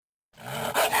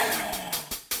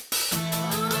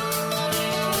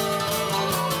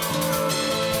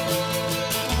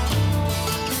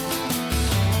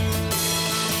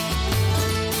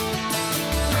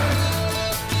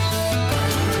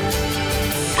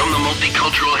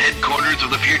multicultural headquarters of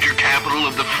the future capital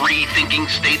of the free-thinking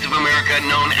states of America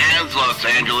known as Los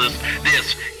Angeles,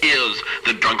 this is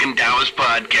the Drunken Taoist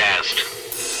Podcast.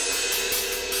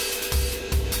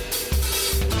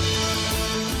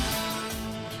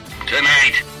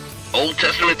 Tonight, Old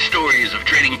Testament stories of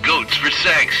trading goats for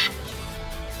sex.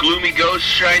 Gloomy ghosts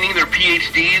shining their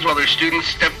PhDs while their students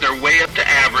step their way up to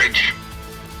average.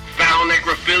 Foul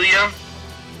necrophilia.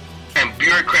 And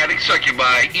bureaucratic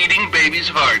succubi eating babies'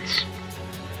 hearts.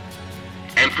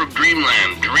 And from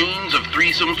Dreamland, dreams of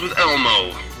threesomes with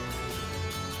Elmo.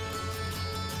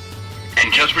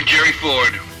 And just for Jerry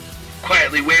Ford,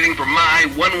 quietly waiting for my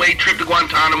one-way trip to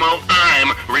Guantanamo,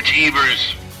 I'm Rich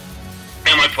Evers.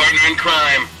 And my partner in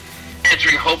crime,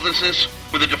 answering hopelessness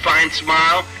with a defiant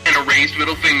smile and a raised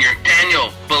middle finger,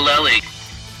 Daniel Bolelli.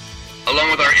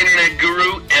 Along with our internet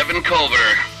guru, Evan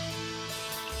Culver.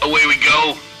 Away we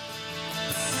go.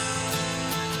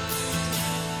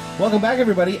 Welcome back,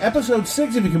 everybody. Episode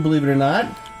 6, if you can believe it or not.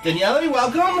 Daniele,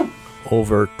 welcome.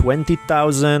 Over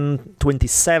 27,000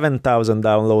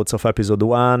 downloads of episode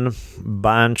 1.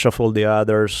 Bunch of all the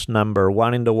others. Number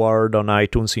 1 in the world on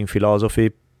iTunes in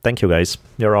philosophy. Thank you, guys.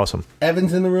 You're awesome.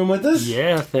 Evan's in the room with us.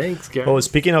 Yeah, thanks, guys. Oh,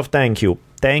 speaking of thank you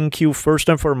first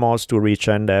and foremost to Rich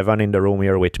and Evan in the room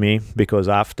here with me, because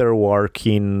after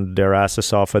working their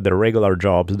asses off at their regular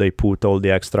jobs, they put all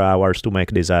the extra hours to make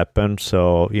this happen.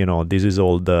 So, this is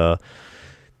all the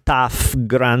tough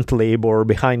grunt labor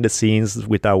behind the scenes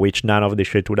without which none of this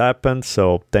shit would happen.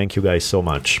 So thank you guys so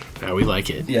much. Yeah, we like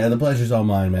it. Yeah, the pleasure's all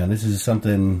mine, man. This is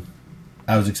something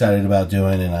I was excited about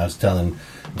doing, and I was telling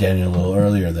Daniel a little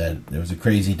earlier that there was a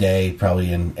crazy day,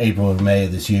 probably in April or May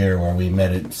of this year, where we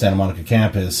met at Santa Monica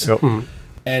campus. Yep. Mm-hmm.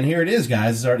 And here it is,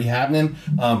 guys. It's already happening.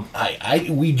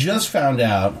 We just found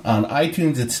out on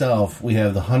iTunes itself, we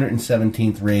have the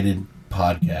 117th rated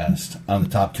podcast on the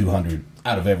top 200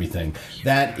 out of everything.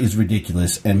 That is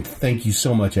ridiculous. And thank you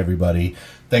so much, everybody.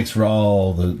 Thanks for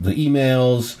all the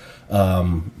emails.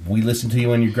 We listen to you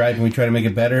when you're griping. We try to make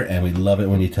it better, and we love it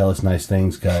when you tell us nice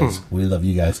things, because we love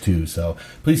you guys too. So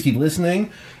please keep listening.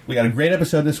 We got a great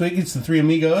episode this week. It's the Three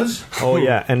Amigos. Oh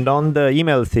yeah, and on the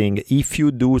email thing, if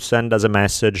you do send us a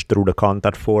message through the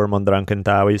contact form on Drunken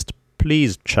Taoist,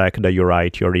 please check that you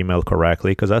write your email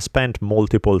correctly, because I spent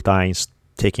multiple times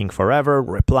taking forever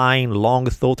replying long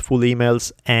thoughtful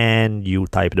emails, and you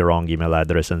type the wrong email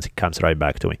address and it comes right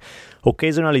back to me.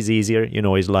 Occasionally it's easier,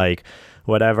 it's like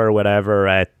whatever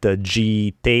at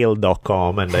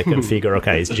gtail.com, and I can figure,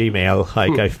 okay, it's Gmail,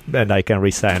 and I can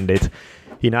resend it.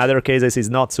 In other cases, it's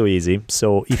not so easy.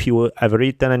 So if you have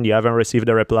written and you haven't received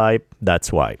a reply,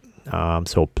 that's why.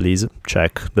 So please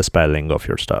check the spelling of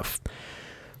your stuff.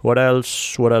 What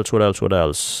else? Other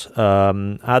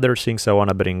things I want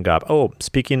to bring up. Oh,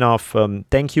 speaking of,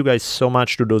 thank you guys so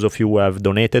much to those of you who have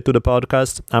donated to the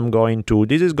podcast.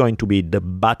 This is going to be the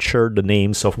butcher the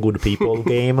names of good people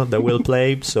game that we'll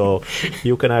play. So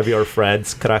you can have your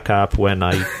friends crack up when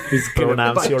I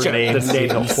pronounce your names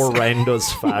in a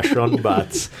horrendous fashion.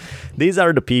 But these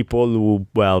are the people who,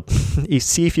 well, you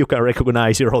see if you can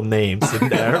recognize your own names in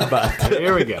there. But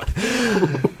there we go.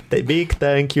 A big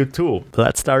thank you too.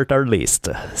 Let's start our list.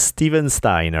 Steven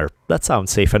Steiner. That sounds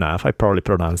safe enough. I probably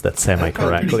pronounced that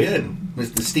semi-correctly. Good.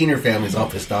 The Steiner family's all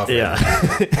pissed off. Yeah.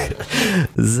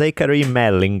 Zachary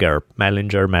Mellinger,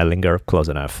 close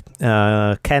enough.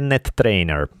 Kenneth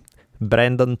Trainer.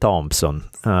 Brandon Thompson.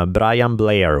 Brian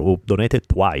Blair, who donated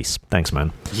twice. Thanks,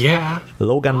 man. Yeah.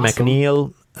 Logan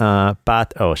McNeil.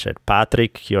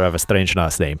 Patrick, you have a strange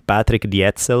last name. Patrick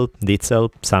Dietzel,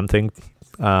 something.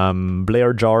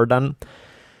 Blair Jordan,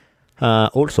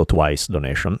 also twice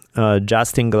donation.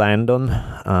 Justin Glandon.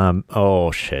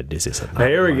 This is a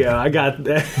there we go. I got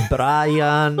that.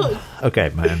 Brian. Okay,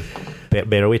 man.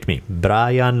 Bear with me.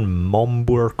 Brian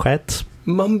Momburquet.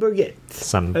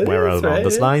 Somewhere along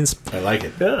those lines. I like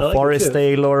it. Yeah, I like Forrest it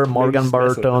Taylor, Morgan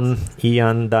Burton,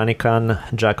 Ian Danican,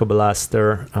 Jacob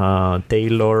Laster,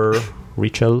 Taylor,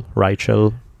 Rachel,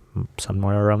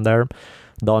 somewhere around there.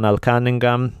 Donald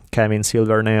Cunningham, Kevin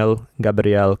Silvernail,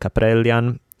 Gabriel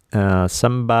Caprellian,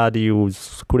 somebody who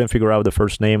couldn't figure out the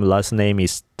first name. Last name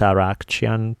is Tarak.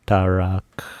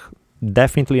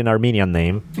 Definitely an Armenian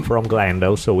name from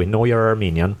Glendale, so we know you're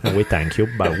Armenian, and we thank you,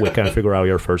 but we can't figure out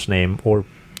your first name or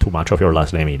too much of your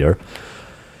last name either.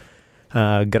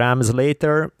 Graham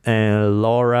Slater and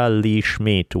Laura Lee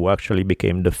Schmidt, who actually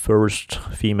became the first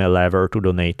female ever to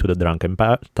donate to the Drunken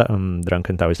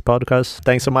Taoist podcast.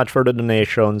 Thanks so much for the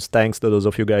donations. Thanks to those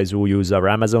of you guys who use our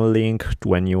Amazon link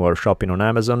when you are shopping on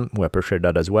Amazon. We appreciate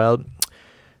that as well.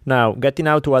 Now, getting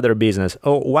out to other business.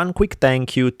 Oh, one quick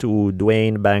thank you to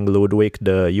Dwayne Bang Ludwig,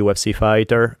 the UFC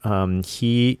fighter.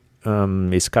 He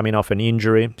is coming off an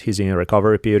injury. He's in a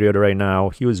recovery period right now.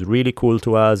 He was really cool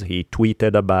to us. He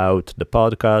tweeted about the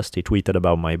podcast. He tweeted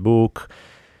about my book.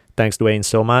 Thanks, Dwayne,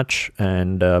 so much,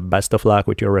 and best of luck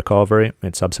with your recovery.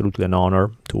 It's absolutely an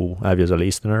honor to have you as a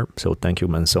listener, so thank you,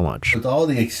 man, so much. With all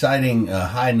the exciting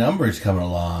high numbers coming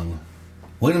along,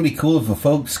 wouldn't it be cool if the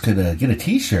folks could get a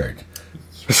T-shirt?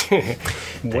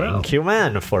 Thank you,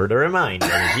 man, for the reminder.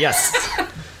 Yes.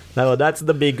 Now, that's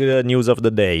the big news of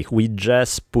the day. We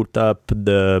just put up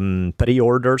the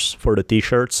pre-orders for the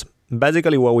T-shirts.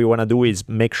 Basically, what we want to do is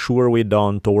make sure we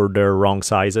don't order wrong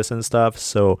sizes and stuff,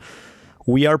 so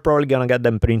we are probably going to get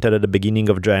them printed at the beginning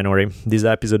of January. This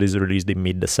episode is released in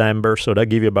mid-December, so that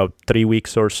gives you about 3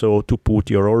 weeks or so to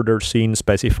put your orders in,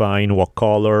 specifying what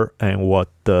color and what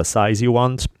size you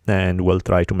want, and we'll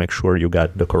try to make sure you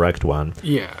get the correct one.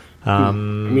 Yeah. I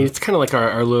mean, it's kind of like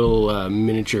our little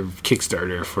miniature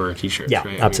Kickstarter for T-shirts, yeah,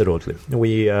 right? Absolutely.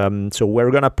 So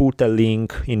we're going to put a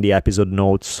link in the episode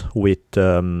notes with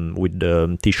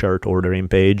the T-shirt ordering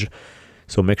page.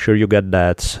 So make sure you get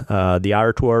that. The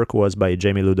artwork was by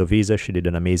Jamie Ludovice. She did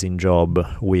an amazing job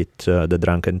with the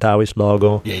Drunken Taoist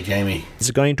logo. Yeah, Jamie.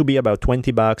 It's going to be about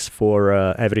 $20 for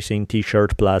everything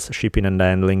T-shirt plus shipping and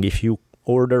handling. If you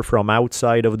order from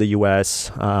outside of the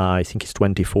US, I think it's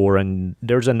 $24, and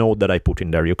there's a note that I put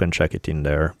in there. You can check it in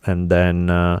there. And then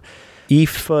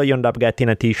if you end up getting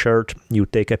a T-shirt, you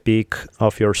take a pic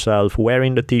of yourself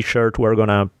wearing the T-shirt. We're going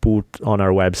to put on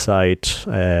our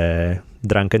website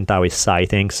Drunken Taoist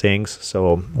sighting things,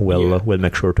 so we'll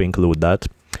make sure to include that.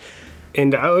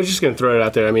 And I was just going to throw it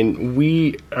out there. I mean,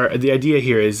 the idea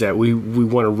here is that we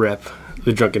want to rep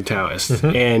the Drunken Taoist,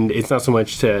 and it's not so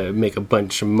much to make a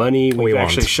bunch of money. We've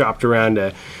actually shopped around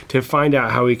to find out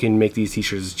how we can make these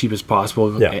T-shirts as cheap as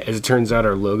possible. Yeah. As it turns out,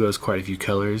 our logo is quite a few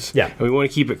colors. Yeah, and we want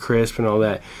to keep it crisp and all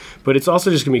that. But it's also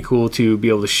just going to be cool to be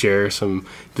able to share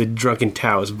the Drunken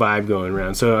Taoist vibe going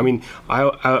around. So, I mean, I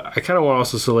kind of want to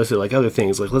also solicit, like, other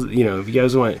things. Like, if you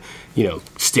guys want,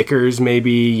 stickers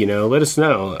maybe, let us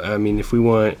know. I mean, if we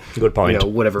want, good point.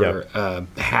 Whatever,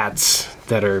 hats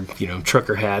that are,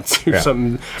 trucker hats or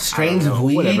something. Strains of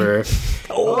weed? Whatever.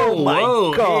 Oh, my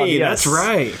God, hey, yes. That's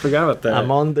right. Forgot about that. I'm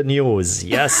on the news.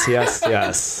 Yes.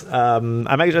 I'm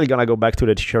actually going to go back to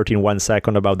the T-shirt in 1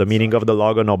 second about the meaning of the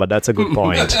logo. No, but that's a good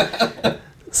point.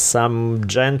 Some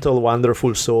gentle,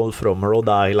 wonderful soul from Rhode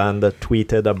Island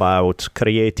tweeted about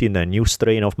creating a new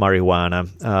strain of marijuana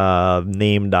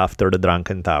named after the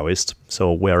Drunken Taoist.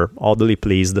 So we're oddly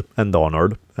pleased and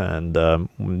honored, and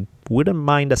wouldn't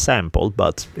mind a sample,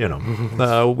 but,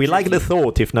 we like the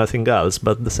thought, if nothing else,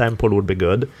 but the sample would be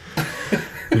good.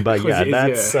 But yeah,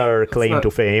 that's our claim to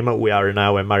fame. We are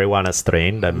now a marijuana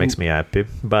strain. That makes me happy.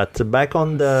 But back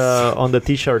on the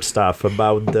T-shirt stuff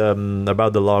about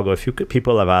the logo. A few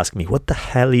people have asked me, what the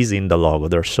hell is in the logo?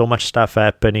 There's so much stuff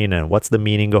happening, and what's the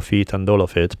meaning of it and all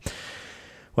of it?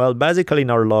 Well, basically in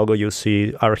our logo, you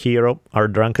see our hero, our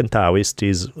Drunken Taoist,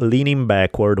 is leaning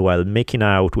backward while making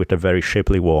out with a very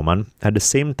shapely woman. At the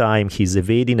same time, he's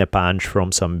evading a punch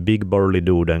from some big burly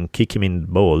dude and kicking him in the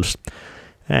balls.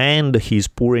 And he's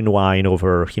pouring wine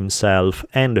over himself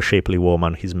and the shapely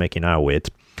woman he's making out with.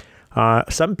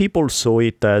 Some people saw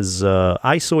it as,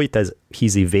 I saw it as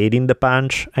he's evading the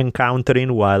punch and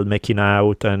countering while making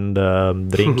out and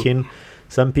drinking.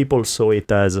 Some people saw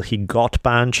it as he got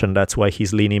punched and that's why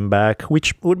he's leaning back,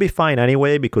 which would be fine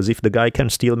anyway, because if the guy can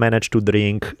still manage to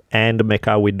drink and make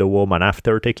out with the woman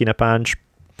after taking a punch,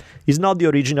 it's not the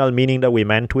original meaning that we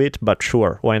meant to it, but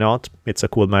sure, why not? It's a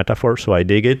cool metaphor, so I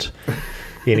dig it.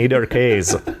 In either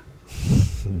case,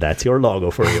 that's your logo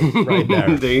for you, right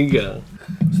there. There you go.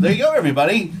 So there you go,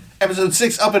 everybody. Episode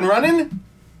 6 up and running.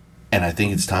 And I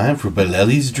think it's time for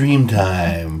Baleli's Dream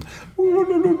Time.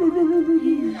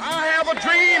 I have a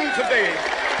dream today.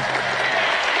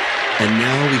 And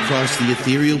now we cross the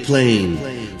ethereal plane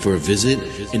for a visit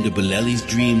into Baleli's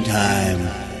Dream Time.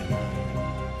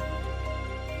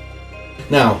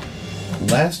 Now,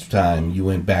 last time you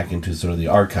went back into sort of the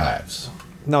archives.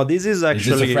 No, this is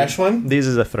actually... Is this a fresh one? This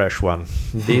is a fresh one.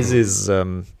 This is...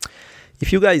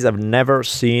 if you guys have never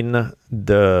seen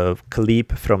the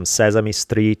clip from Sesame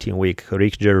Street in which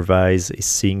Rick Gervais is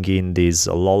singing this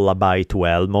lullaby to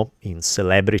Elmo in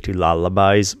Celebrity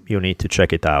Lullabies, you need to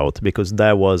check it out, because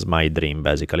that was my dream,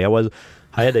 basically.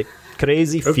 I had a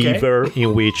crazy fever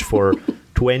in which for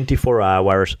 24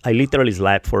 hours, I literally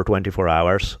slept for 24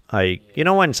 hours.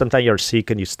 When sometimes you're sick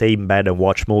and you stay in bed and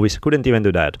watch movies, couldn't even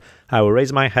do that. I would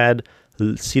raise my head,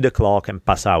 see the clock, and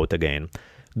pass out again.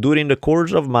 During the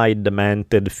course of my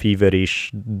demented,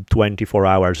 feverish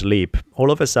 24-hour sleep,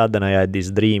 all of a sudden I had this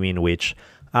dream in which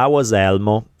I was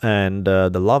Elmo, and the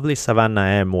lovely Savannah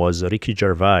M was Ricky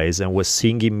Gervais and was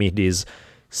singing me this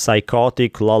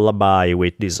psychotic lullaby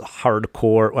with this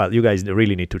hardcore. Well, you guys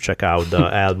really need to check out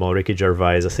the Elmo Ricky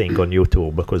Gervais thing on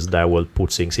YouTube, because that will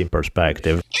put things in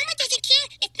perspective. Elmo doesn't care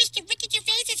if Mr. Ricky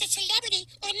Gervais is a celebrity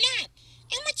or not.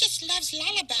 Elmo just loves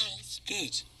lullabies.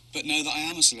 Good, but know that I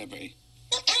am a celebrity.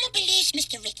 Well, Elmo believes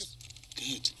Mr. Ricky.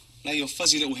 Good. Lay your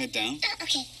fuzzy little head down,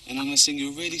 Okay. and I'm going to sing you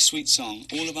a really sweet song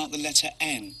all about the letter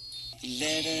N. The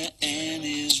letter N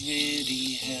is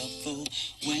really helpful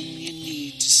when you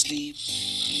need to sleep.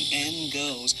 The N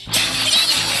goes.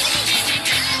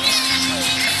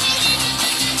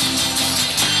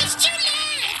 It's too loud.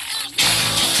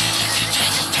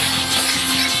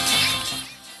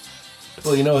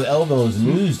 Well, with Elmo's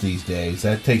news these days,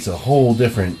 that takes a whole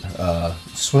different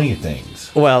swing of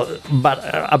things. Well, but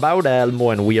about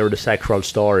Elmo and weird sexual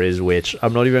stories, which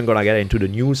I'm not even going to get into the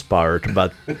news part,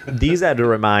 but these had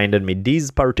reminded me,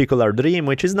 this particular dream,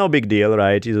 which is no big deal,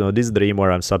 right? This dream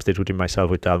where I'm substituting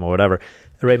myself with Elmo, whatever,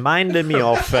 reminded me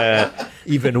of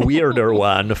even weirder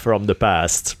one from the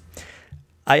past.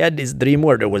 I had this dream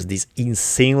where there was this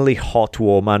insanely hot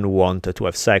woman who wanted to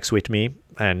have sex with me,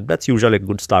 and that's usually a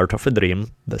good start of a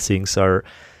dream. The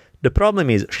problem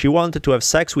is she wanted to have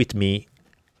sex with me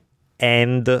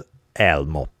and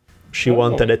Elmo. She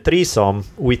wanted a threesome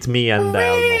with me and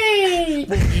Elmo.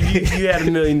 You had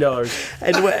 $1 million.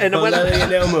 And when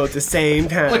Elmo at the same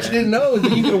time. What you didn't know is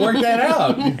that you could work that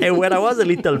out. And when I was a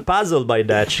little puzzled by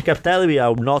that, she kept telling me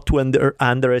how not to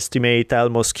underestimate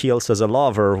Elmo's skills as a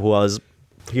lover.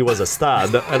 He was a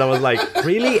stud. And I was like,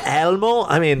 really, Elmo?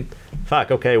 I mean,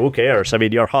 fuck, okay, who cares? I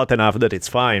mean, you're hot enough that it's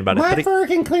fine. But My fur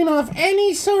can clean off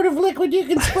any sort of liquid you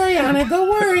can spray on it. Don't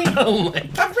worry. Oh my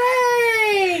God.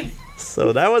 Hooray!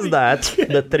 So that was that.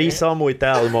 The threesome with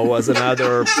Elmo was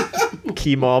another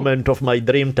key moment of my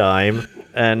dream time.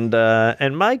 And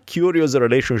my curious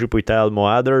relationship with Elmo,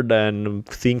 other than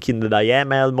thinking that I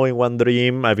am Elmo in one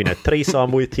dream, having a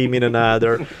threesome with him in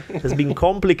another, has been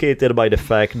complicated by the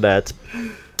fact that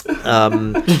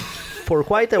for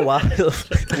quite a while,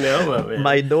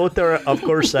 my daughter, of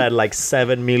course, had like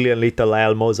 7 million little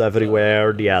Elmos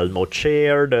everywhere, the Elmo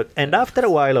chair. And after a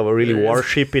while of really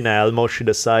worshipping Elmo, she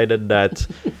decided that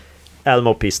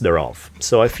Elmo pissed her off.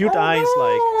 So a few times,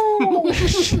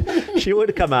 she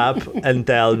would come up and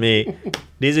tell me,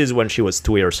 this is when she was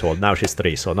 2 years old. Now she's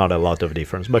 3, so not a lot of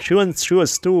difference. But when she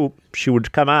was 2, she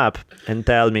would come up and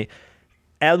tell me,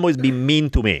 Elmo is being mean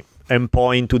to me, and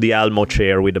point to the Elmo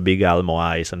chair with the big Elmo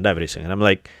eyes and everything. And I'm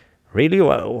like, really?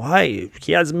 Why?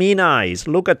 He has mean eyes.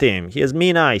 Look at him. He has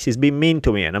mean eyes. He's being mean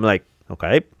to me. And I'm like,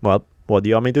 okay, well, what do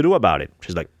you want me to do about it?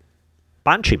 She's like,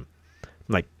 punch him.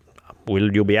 I'm like,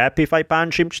 will you be happy if I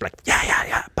punch him? She's like,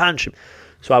 yeah, punch him.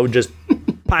 So I would just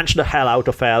punch the hell out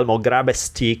of Elmo, grab a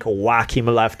stick, whack him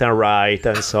left and right,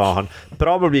 and so on.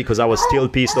 Probably because I was still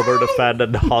pissed over the fact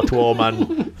that the hot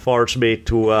woman forced me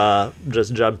to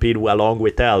just jump in along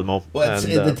with Elmo. Well,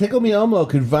 the Tickle Me Elmo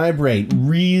could vibrate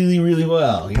really, really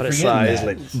well. You're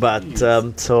precisely. But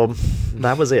so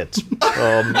that was it.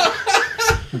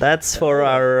 That's for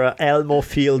our Elmo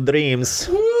field dreams.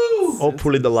 Woo!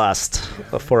 Hopefully the last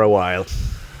for a while.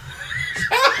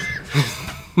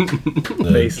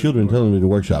 Children telling me to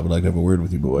workshop would like to have a word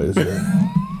with you boys.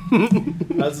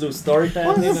 Let's do story time.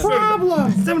 What's the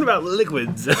problem? Something about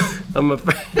liquids. I'm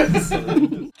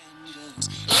afraid.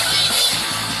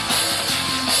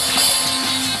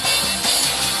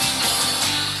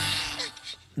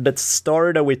 That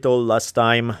story that we told last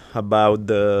time about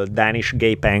the Danish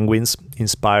gay penguins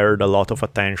inspired a lot of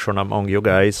attention among you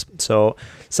guys. So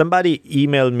somebody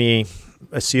emailed me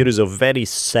a series of very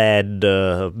sad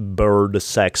bird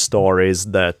sex stories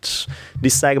that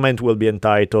this segment will be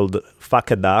entitled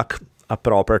Fuck a Duck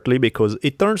appropriately, because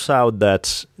it turns out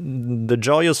that the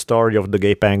joyous story of the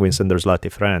gay penguins and their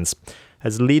slutty friends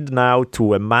has led now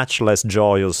to a much less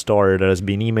joyous story that has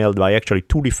been emailed by actually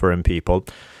 2 different people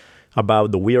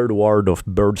about the weird world of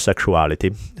bird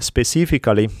sexuality.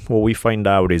 Specifically, what we find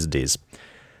out is this.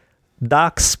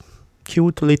 Ducks,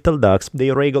 cute little ducks,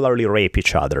 they regularly rape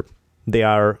each other. They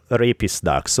are rapist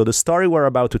ducks. So the story we're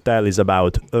about to tell is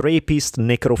about rapist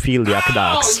necrophiliac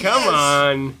ducks. Come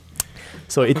on.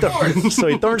 So it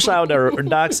turns out that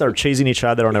ducks are chasing each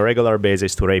other on a regular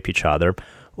basis to rape each other.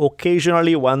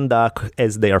 Occasionally, one duck,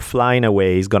 as they are flying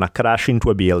away, is gonna crash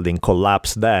into a building,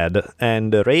 collapse dead,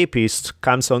 and the rapist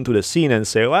comes onto the scene and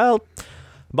say, well,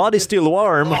 body's still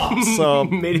warm, so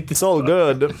it's all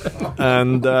good.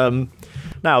 And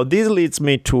now, this leads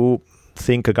me to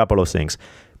think a couple of things.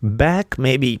 Back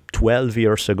maybe 12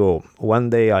 years ago,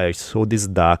 one day I saw this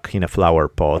duck in a flower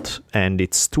pot, and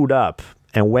it stood up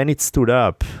And when it stood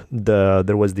up,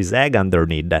 there was this egg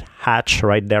underneath that hatched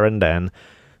right there and then.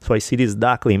 So I see this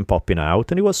duckling popping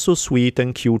out, and it was so sweet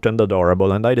and cute and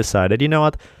adorable. And I decided, you know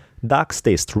what? Ducks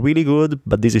taste really good,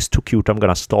 but this is too cute. I'm going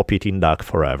to stop eating duck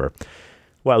forever.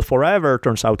 Well, forever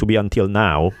turns out to be until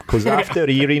now, because after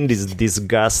hearing these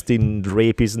disgusting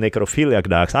rapist necrophiliac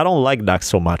ducks, I don't like ducks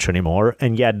so much anymore,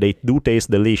 and yet they do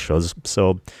taste delicious.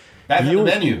 So Back on the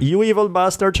menu. You evil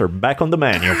bastards are back on the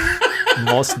menu.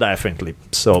 Most definitely.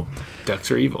 So Ducks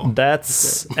are evil.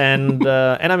 that's and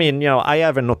I mean, I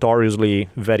have a notoriously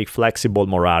very flexible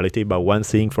morality, but one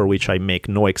thing for which I make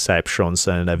no exceptions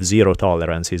and have zero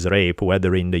tolerance is rape,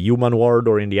 whether in the human world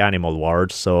or in the animal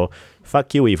world. So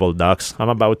fuck you, evil ducks. I'm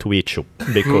about to eat you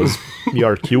because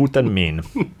you're cute and mean.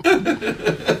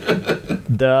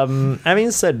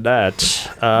 Having said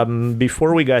that,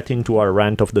 before we get into our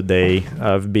rant of the day,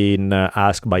 I've been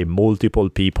asked by multiple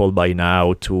people by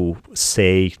now to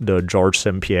say the Georges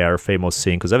St. Pierre famous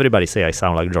thing, because everybody say I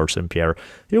sound like Georges St. Pierre.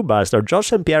 You bastard, Georges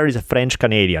St. Pierre is a French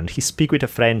Canadian. He speaks with a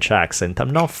French accent. I'm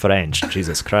not French,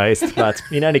 Jesus Christ. But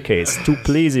in any case, to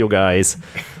please you guys,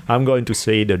 I'm going to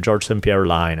say the Georges St. Pierre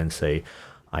line and say,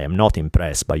 I am not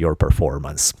impressed by your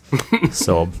performance.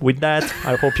 So with that,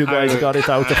 I hope you guys got it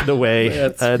out of the way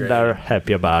and great. are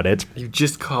happy about it. You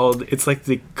just called. It's like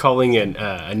calling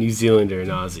a New Zealander an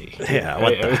Aussie. Yeah,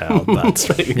 what the hell? But,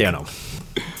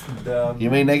 You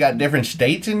mean they got different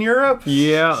states in Europe?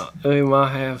 Yeah, they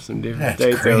might have some different That's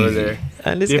states over crazy. there.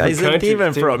 And this Different guy isn't countries,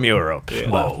 even too. from Europe. Yeah.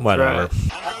 Well, whatever. Right.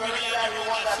 I'm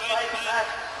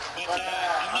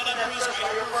not impressed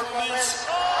by your performance, and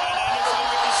I look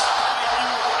forward to seeing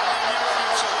you in the near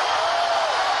future.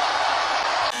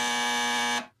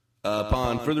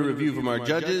 Upon further review from our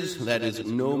judges, that is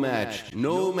no match.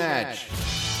 No match.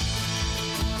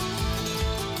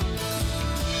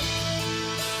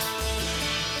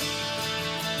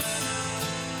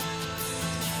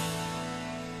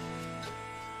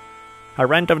 Our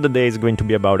rant of the day is going to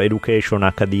be about education,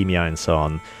 academia, and so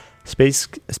on.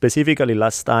 Specifically,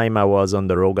 last time I was on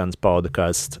the Rogan's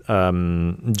podcast,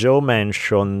 Joe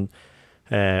mentioned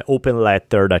open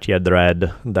letter that he had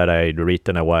read that I'd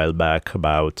written a while back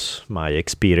about my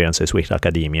experiences with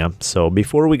academia. So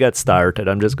before we get started,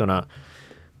 I'm just going to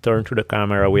turn to the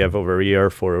camera we have over here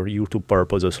for YouTube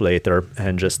purposes later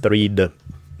and just read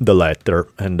the letter,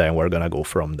 and then we're going to go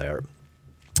from there.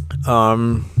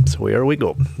 So here we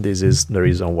go. This is the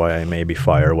reason why I may be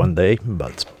fired one day,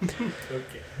 but...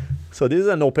 Okay. So this is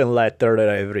an open letter that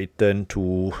I've written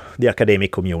to the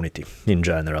academic community in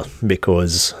general,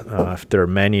 because after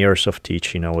many years of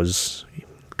teaching, I was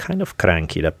kind of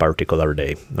cranky that particular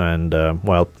day, and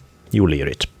well, you'll hear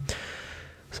it.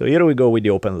 So here we go with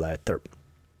the open letter.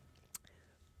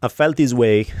 I've felt this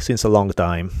way since a long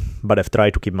time, but I've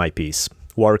tried to keep my peace,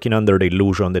 working under the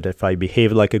illusion that if I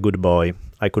behaved like a good boy,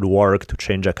 I could work to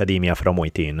change academia from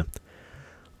within.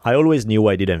 I always knew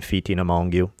I didn't fit in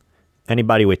among you.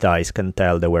 Anybody with eyes can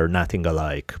tell that we're nothing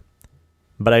alike.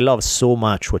 But I love so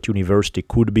much what university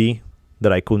could be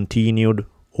that I continued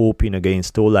hoping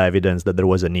against all evidence that there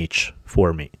was a niche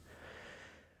for me.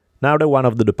 Now that one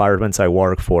of the departments I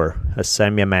work for has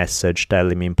sent me a message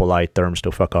telling me in polite terms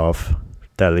to fuck off,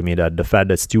 telling me that the fact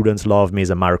that students love me is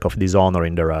a mark of dishonor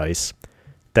in their eyes,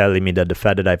 telling me that the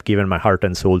fact that I've given my heart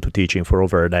and soul to teaching for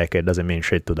over a decade doesn't mean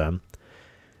shit to them,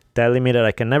 telling me that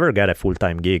I can never get a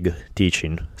full-time gig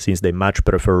teaching since they much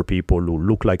prefer people who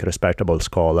look like respectable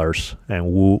scholars and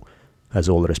who, as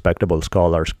all respectable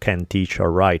scholars, can teach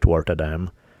or write worth a damn.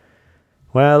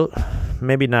 Well,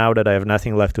 maybe now that I have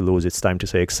nothing left to lose, it's time to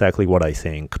say exactly what I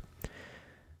think.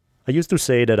 I used to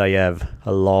say that I have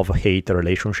a love-hate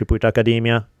relationship with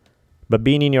academia, but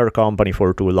being in your company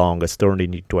for too long has turned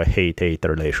it into a hate-hate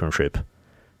relationship.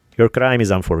 Your crime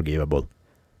is unforgivable.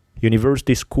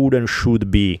 Universities could and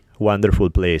should be wonderful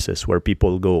places where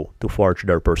people go to forge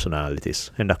their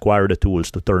personalities and acquire the tools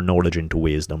to turn knowledge into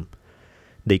wisdom.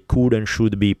 They could and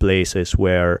should be places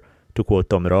where, to quote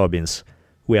Tom Robbins,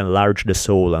 we enlarge the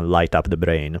soul and light up the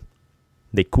brain.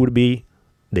 They could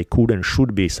and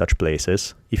should be such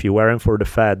places if it weren't for the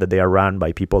fact that they are run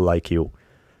by people like you.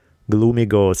 Gloomy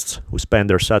ghosts who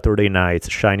spend their Saturday nights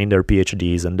shining their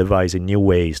PhDs and devising new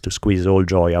ways to squeeze all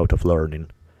joy out of learning.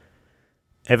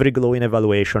 Every glowing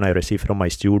evaluation I receive from my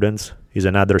students is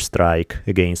another strike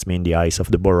against me in the eyes of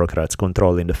the bureaucrats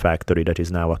controlling the factory that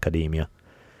is now academia.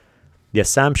 The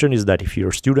assumption is that if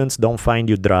your students don't find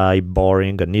you dry,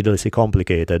 boring, and needlessly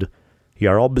complicated, you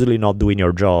are obviously not doing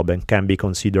your job and can be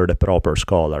considered a proper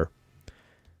scholar.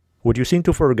 What you seem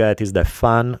to forget is that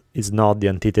fun is not the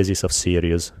antithesis of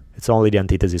serious, it's only the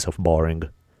antithesis of boring.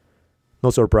 No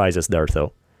surprises there,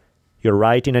 though. Your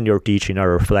writing and your teaching are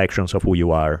reflections of who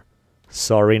you are.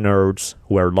 Sorry nerds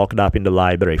who were locked up in the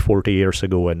library 40 years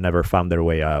ago and never found their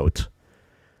way out.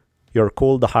 Your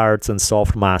cold hearts and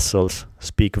soft muscles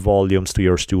speak volumes to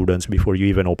your students before you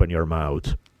even open your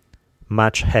mouth.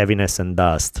 Much heaviness and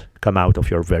dust come out of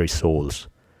your very souls.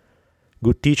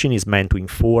 Good teaching is meant to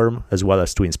inform as well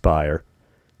as to inspire.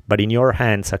 But in your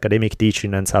hands, academic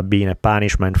teaching ends up being a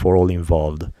punishment for all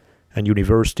involved, and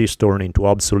universities turn into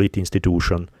obsolete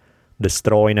institutions,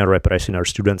 destroying and repressing our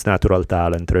students' natural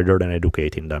talent rather than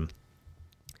educating them.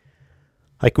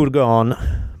 I could go on,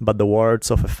 but the words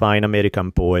of a fine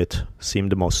American poet seem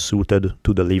the most suited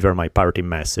to deliver my parting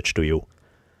message to you.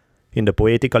 In the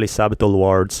poetically subtle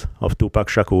words of Tupac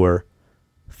Shakur,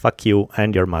 fuck you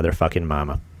and your motherfucking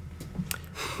mama.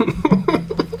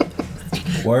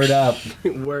 Word up.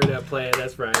 Word up, player.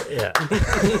 That's right. Yeah.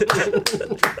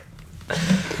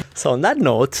 So on that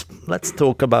note, let's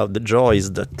talk about the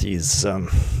joys that is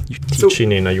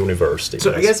teaching in a university.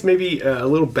 So I guess maybe a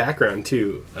little background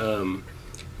too.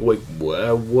 What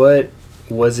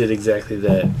was it exactly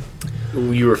that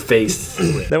you were faced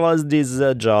with? There was this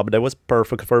job that was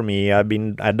perfect for me. I've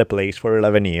been at the place for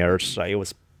 11 years. I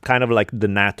was kind of like the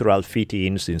natural fit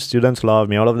in, since students love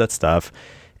me, all of that stuff.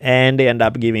 And they end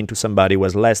up giving to somebody who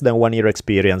has less than 1 year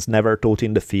experience, never taught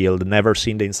in the field, never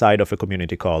seen the inside of a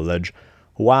community college.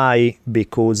 Why?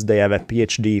 Because they have a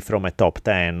PhD from a top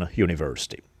 10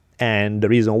 university. And the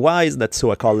reason why is that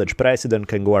so a college president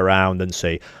can go around and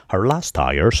say, our last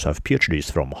hires have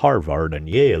PhDs from Harvard and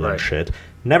Yale and shit.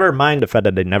 Never mind the fact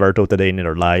that they never taught a day in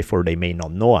their life or they may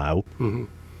not know how,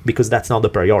 because that's not the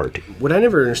priority. What I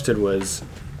never understood was,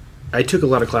 I took a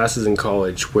lot of classes in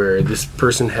college where this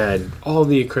person had all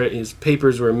the his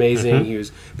papers were amazing.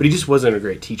 But he just wasn't a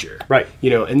great teacher, right?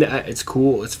 And it's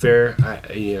cool, it's fair. I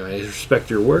respect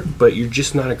your work, but you're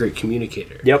just not a great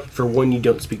communicator. Yep. For one, you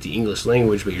don't speak the English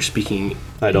language, but you're speaking.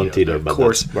 I don't either. But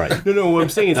course, right? No. What I'm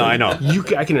saying is, no, I know.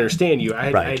 I can understand you. I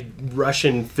had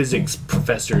Russian physics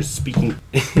professors speaking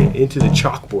into the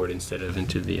chalkboard instead of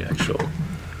into the actual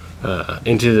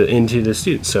into the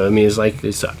students. So I mean, it's like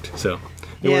it sucked. So.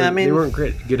 They weren't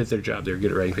good at their job. They were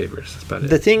good at writing papers. That's about it.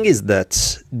 The thing is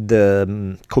that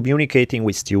the communicating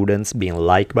with students, being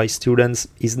liked by students,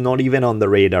 is not even on the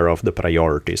radar of the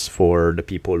priorities for the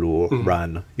people who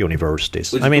run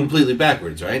universities. Which is completely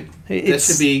backwards, right? That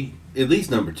should be at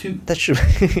least number 2. That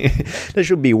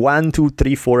should be 1, 2,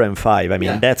 3, 4, and 5. I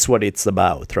mean, that's what it's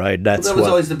about, right? That was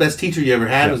always the best teacher you ever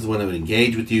had. Was the one that would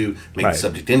engage with you, make the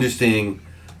subject interesting.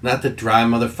 Not the dry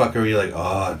motherfucker where you're like,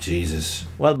 oh, Jesus.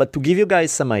 Well, but to give you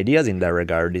guys some ideas in that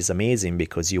regard is amazing,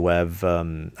 because you have...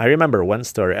 I remember one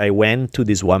story. I went to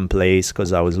this one place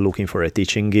because I was looking for a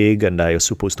teaching gig, and I was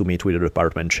supposed to meet with the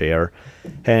department chair.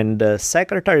 And the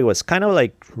secretary was kind of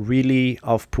like really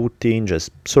off-putting, just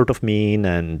sort of mean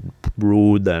and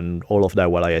rude and all of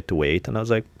that while I had to wait. And I was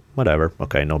like, whatever.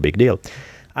 Okay, no big deal.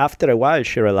 After a while,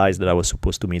 she realized that I was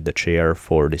supposed to meet the chair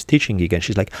for this teaching gig, and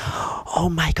she's like,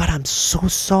 oh my God, I'm so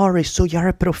sorry. So you're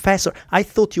a professor. I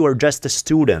thought you were just a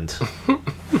student.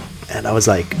 And I was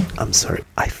like, I'm sorry.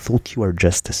 I thought you were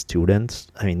just a student?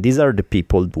 I mean, these are the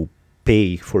people who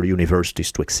pay for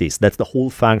universities to exist. That's the whole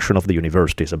function of the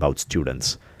university, is about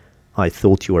students. I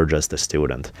thought you were just a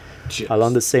student.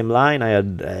 Along the same line, I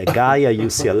had a guy at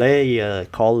UCLA, a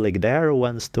colleague there, who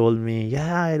once told me,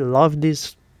 yeah, I love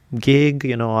this gig,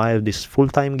 I have this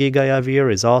full-time gig I have here,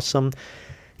 is awesome,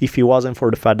 if it wasn't for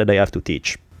the fact that I have to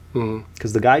teach.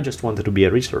 Because the guy just wanted to be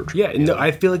a researcher. Yeah, no,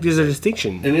 I feel like there's a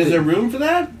distinction. And is there room for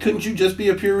that? Couldn't you just be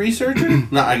a pure researcher?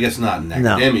 No, I guess not in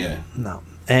academia. No.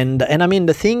 And I mean,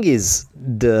 the thing is,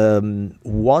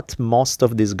 what most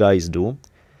of these guys do,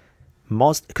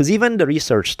 because even the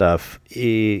research stuff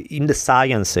in the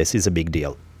sciences is a big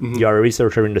deal. You're a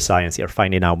researcher in the science, you're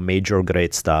finding out major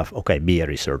great stuff. Okay, be a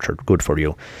researcher, good for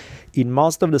you. In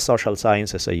most of the social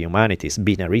sciences and humanities,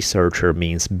 being a researcher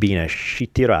means being a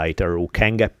shitty writer who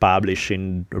can get published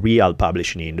in real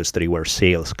publishing industry where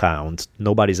sales count.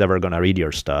 Nobody's ever going to read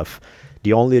your stuff.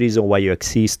 The only reason why you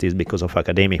exist is because of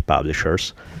academic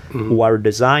publishers who are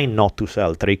designed not to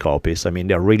sell 3 copies. I mean,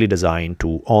 they're really designed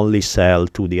to only sell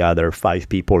to the other 5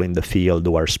 people in the field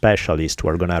who are specialists, who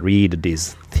are going to read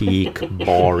this thick,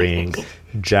 boring,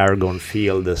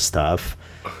 jargon-filled stuff,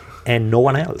 and no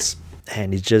one else.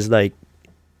 And it's just like,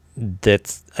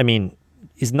 it's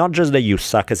not just that you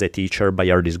suck as a teacher but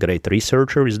you're this great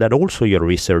researcher, it's that also your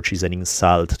research is an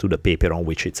insult to the paper on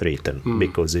which it's written.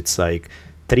 Because it's like,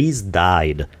 trees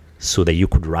died so that you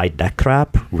could write that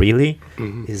crap? Really?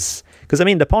 Because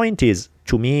the point is,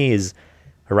 to me, is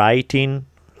writing,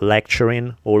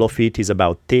 lecturing. All of it is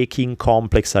about taking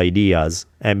complex ideas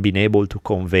and being able to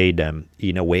convey them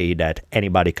in a way that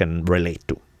anybody can relate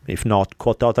to. If not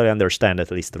totally understand,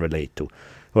 at least relate to.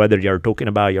 Whether you're talking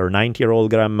about your 90-year-old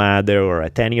grandmother or a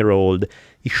 10-year-old,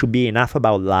 it should be enough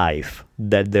about life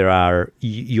that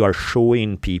you are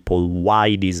showing people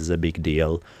why this is a big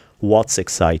deal, what's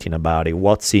exciting about it,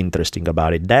 what's interesting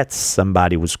about it. That's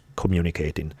somebody who's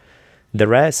communicating. The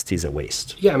rest is a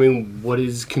waste. Yeah, I mean, what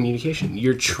is communication?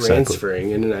 You're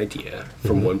transferring an idea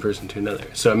from one person to another.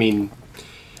 So, I mean,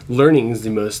 learning is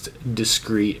the most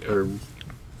discrete or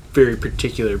very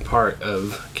particular part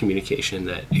of communication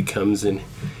that it comes in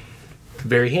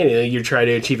very handy. Like, you're trying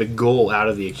to achieve a goal out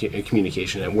of the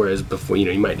communication, whereas before,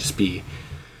 you might just be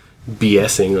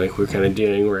BSing like we're kind of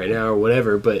doing right now or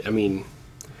whatever. But, I mean,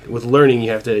 with learning,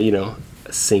 you have to,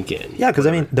 sink in. Yeah, because,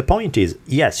 I mean, the point is,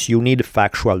 yes, you need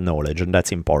factual knowledge, and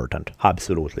that's important.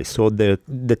 Absolutely. So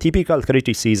the typical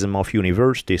criticism of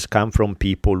universities come from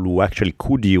people who actually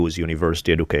could use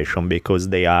university education because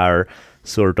they are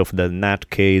sort of the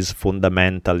nutcase,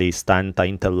 fundamentalist,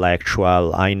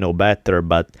 anti-intellectual, I know better,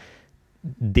 but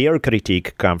their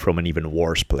critique come from an even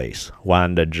worse place,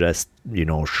 one that just,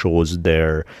 shows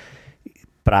their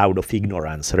proud of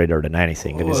ignorance rather than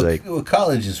anything. And it's like,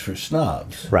 college is for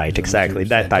snobs. Right, exactly,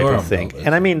 that type of thing.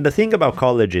 And I mean, the thing about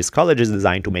college is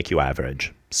designed to make you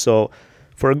average. So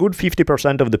for a good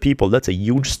 50% of the people, that's a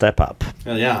huge step up.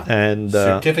 Oh, yeah. And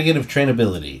certificate of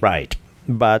trainability. Right.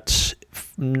 But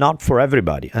not for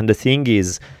everybody. And the thing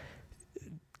is,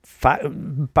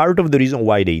 part of the reason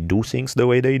why they do things the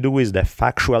way they do is that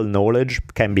factual knowledge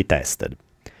can be tested.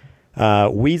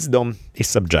 Wisdom is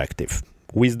subjective.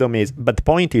 But the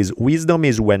point is, wisdom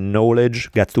is when knowledge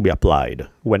gets to be applied.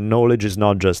 When knowledge is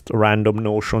not just random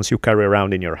notions you carry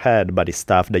around in your head, but it's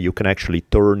stuff that you can actually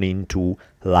turn into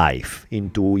life,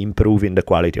 into improving the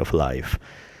quality of life.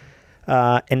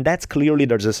 And that's clearly,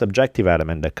 there's a subjective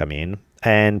element that come in,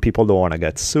 and people don't want to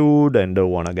get sued and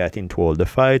don't want to get into all the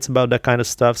fights about that kind of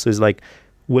stuff. So it's like,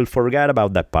 we'll forget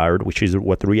about that part, which is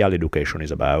what real education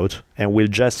is about, and we'll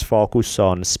just focus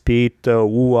on Spit,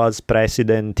 who was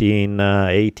president in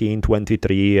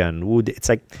 1823, and it's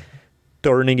like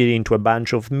turning it into a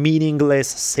bunch of meaningless,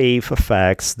 safe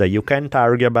facts that you can't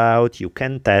argue about, you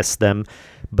can test them,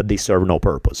 but they serve no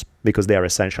purpose because they are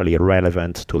essentially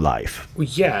irrelevant to life. Well,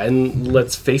 yeah, and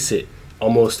let's face it,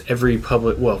 almost every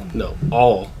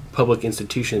all public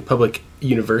institutions, public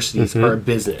universities are a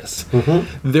business.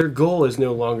 Their goal is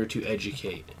no longer to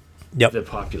educate the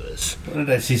populace. What did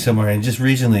I see somewhere? And just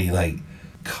recently, like,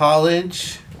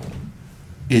 college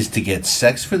is to get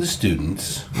sex for the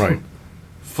students, right?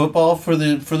 Football for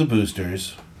the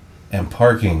boosters, and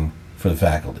parking for the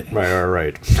faculty.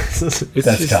 Right.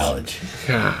 That's college.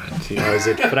 God, dude. Is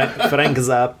it Frank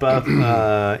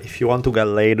Zappa? If you want to get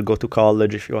laid, go to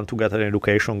college. If you want to get an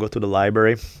education, go to the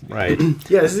library. Right.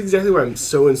 Yeah, this is exactly why I'm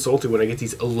so insulted when I get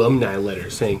these alumni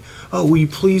letters saying, "Oh, will you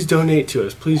please donate to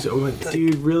us? Please." I'm like,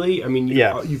 dude, really? I mean,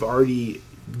 you've already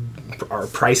are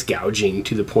price gouging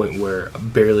to the point where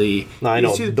barely. No, I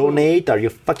know. Donate? Are you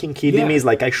fucking kidding me? It's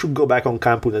like I should go back on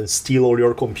campus and steal all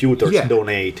your computers. Yeah.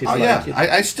 Donate. It's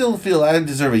I still feel I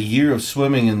deserve a year of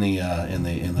swimming in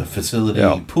the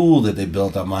facility pool that they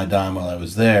built on my dime while I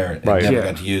was there. And never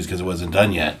got to use because it wasn't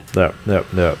done yet.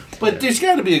 No. But there's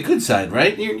got to be a good side,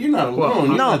 right? You're not alone.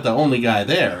 You're not the only guy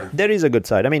there. There is a good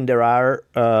side. I mean, there are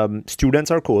students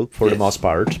are cool for the most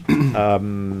part.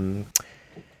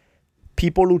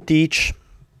 People who teach,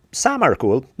 some are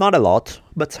cool, not a lot,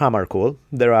 but some are cool.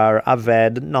 I've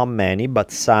had not many, but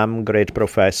some great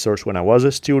professors when I was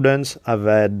a student.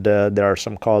 There are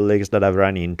some colleagues that I've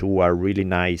run into who are really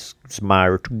nice,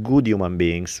 smart, good human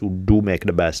beings who do make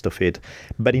the best of it.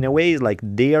 But in a way, it's like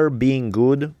their being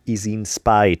good is in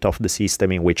spite of the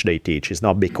system in which they teach. It's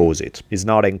not because it's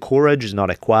not encouraged, it's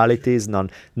not equality, it's not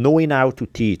knowing how to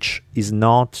teach is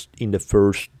not in the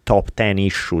first top 10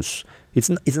 issues.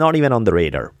 It's not even on the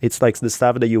radar. It's like the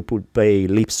stuff that you pay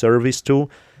lip service to,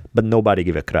 but nobody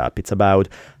give a crap. It's about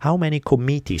how many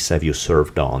committees have you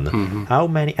served on? How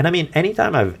many? And I mean,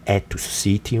 anytime I've had to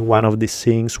sit in one of these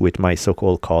things with my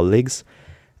so-called colleagues,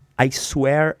 I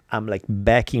swear I'm like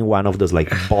back in one of those like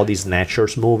body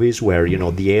snatchers movies where,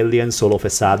 the aliens all of a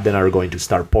sudden are going to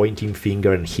start pointing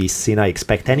finger and hissing. I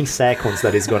expect any seconds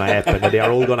that is going to happen. They are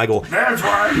all going to go, "That's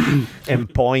right,"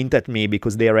 and point at me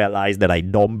because they realize that I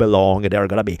don't belong. They're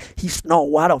going to be, "He's not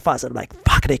one of us." I'm like,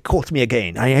 fuck, they caught me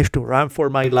again. I have to run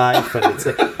for my life. And it's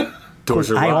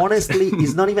because I honestly,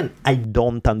 it's not even, I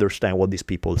don't understand what these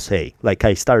people say. Like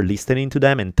I start listening to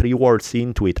them and 3 words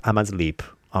into it, I'm asleep.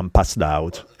 I'm passed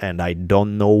out and I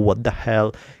don't know what the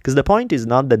hell. Because the point is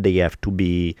not that they have to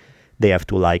be they have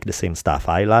to like the same stuff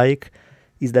I like,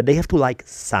 is that they have to like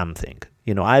something.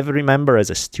 I remember as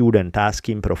a student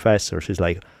asking professors, it's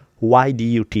like, why do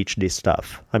you teach this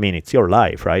stuff? I mean, it's your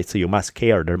life, right? So you must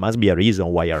care. There must be a reason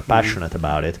why you're passionate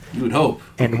about it. You would hope.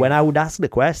 And when I would ask the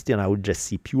question, I would just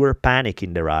see pure panic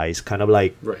in their eyes, kind of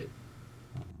like, Right.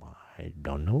 I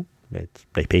don't know.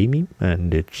 They pay me,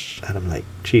 and I'm like,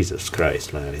 Jesus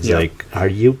Christ, man. It's like, are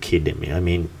you kidding me? I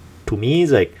mean, to me,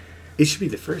 it's like, It should be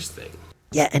the first thing.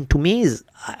 yeah, and to me,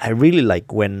 I really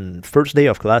like when first day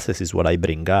of classes is what I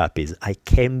bring up, is I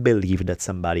can't believe that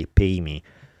somebody pay me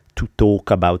to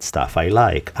talk about stuff I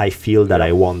like. I feel that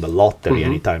I won the lottery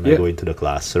anytime I go into the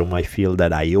classroom. I feel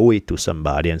that I owe it to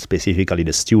somebody, and specifically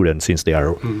the students, since they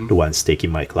are the ones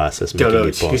taking my classes, making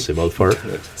it possible for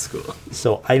school.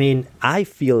 So, I mean, I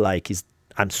feel like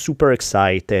I'm super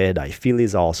excited. I feel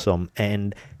it's awesome,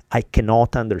 and I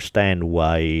cannot understand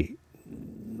why,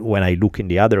 when I look in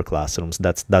the other classrooms,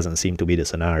 that doesn't seem to be the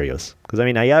scenarios. Because, I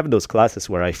mean, I have those classes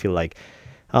where I feel like,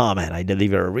 oh man, I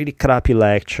deliver a really crappy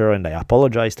lecture and I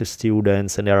apologize to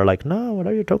students, and they're like, no, what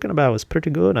are you talking about? It was pretty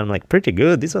good. I'm like, pretty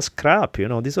good? This was crap,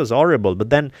 this was horrible. But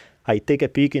then I take a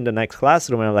peek in the next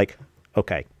classroom and I'm like,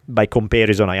 okay, by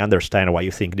comparison, I understand why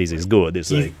you think this is good.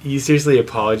 It's like, You seriously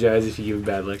apologize if you give a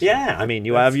bad lecture? yeah, I mean,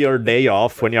 you have your day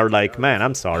off when you're like, man,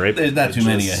 I'm sorry. There's not too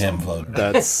many of him floating.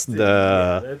 That's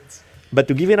the... But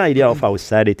to give you an idea of how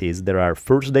sad it is, there are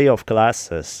first day of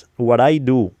classes. What I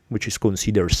do, which is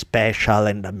considered special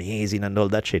and amazing and all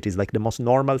that shit, is like the most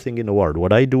normal thing in the world.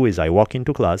 What I do is I walk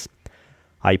into class,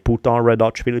 I put on Red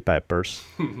Hot Chili Peppers,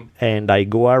 and I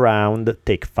go around,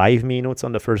 take 5 minutes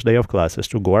on the first day of classes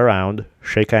to go around,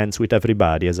 shake hands with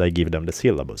everybody as I give them the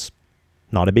syllabus.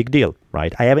 Not a big deal,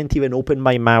 right? I haven't even opened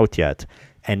my mouth yet,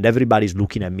 and everybody's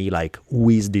looking at me like, who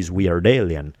is this weird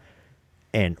alien?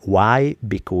 And why?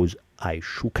 Because I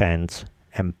shook hands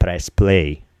and pressed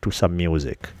play to some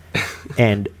music.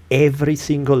 And every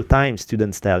single time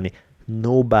students tell me,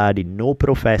 nobody, no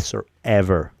professor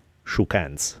ever shook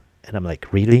hands. And I'm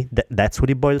like, really? That's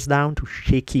what it boils down to?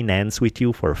 Shaking hands with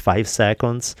you for 5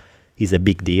 seconds is a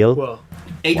big deal? Well,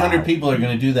 800 people are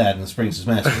going to do that in the spring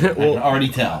semester. I can already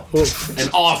tell. And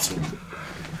awesome.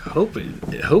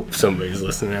 hope somebody's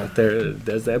listening out there that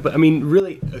does that. But I mean,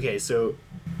 really, okay, so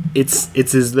it's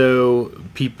as though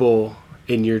people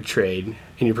in your trade,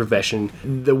 in your profession,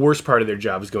 the worst part of their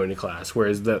job is going to class,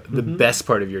 whereas the best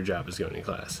part of your job is going to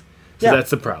class. So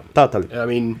that's the problem. Totally. I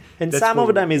mean, and some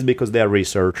of them is because they are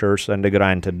researchers, and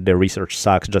granted, their research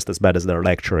sucks just as bad as their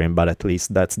lecturing, but at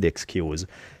least that's the excuse.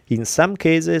 In some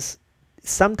cases,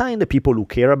 sometimes the people who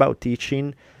care about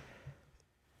teaching,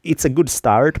 it's a good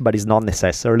start, but it's not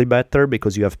necessarily better,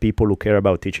 because you have people who care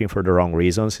about teaching for the wrong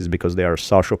reasons. It's because they are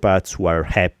sociopaths who are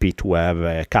happy to have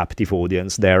a captive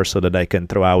audience there so that they can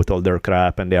throw out all their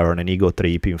crap, and they are on an ego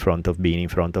trip in front of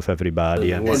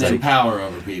everybody. And then power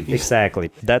over people. Exactly.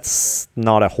 That's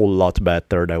not a whole lot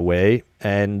better that way.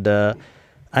 And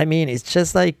I mean, it's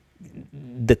just like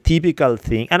the typical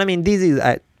thing. And I mean, this is...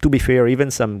 to be fair,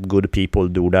 even some good people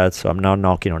do that, so I'm not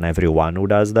knocking on everyone who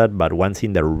does that, but one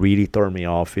thing that really turned me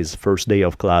off is first day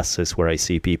of classes, where I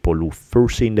see people who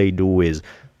first thing they do is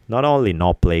not only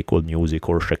not play cool music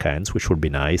or shake hands, which would be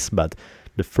nice, but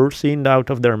the first thing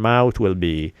out of their mouth will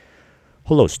be,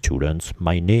 hello students,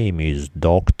 my name is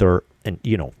Doctor, and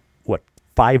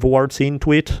 5 words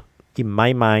into it, in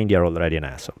my mind, you're already an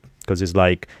asshole, because it's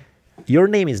like, your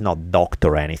name is not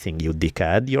Doctor anything, you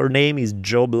dickhead. Your name is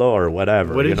Joe Blow or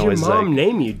whatever. What did your mom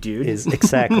name you, dude?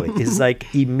 Exactly. It's like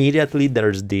immediately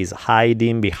there's this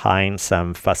hiding behind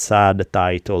some facade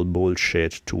title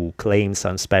bullshit to claim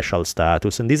some special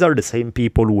status. And these are the same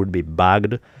people who would be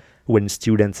bugged when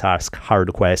students ask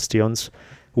hard questions,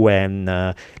 when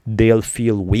they'll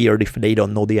feel weird if they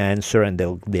don't know the answer, and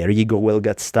their ego will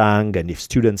get stung. And if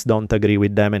students don't agree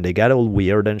with them, and they get all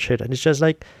weird and shit. And it's just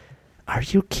like, are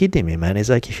you kidding me, man? It's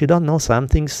like, if you don't know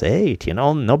something, say it.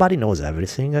 Nobody knows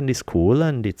everything, and it's cool,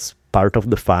 and it's part of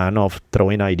the fun of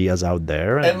throwing ideas out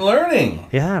there. And learning.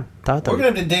 Yeah, totally. We're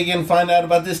going to have to dig in and find out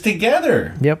about this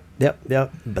together. Yep.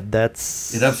 But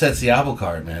that's... It upsets the apple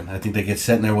cart, man. I think they get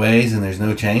set in their ways, and there's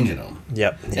no changing them.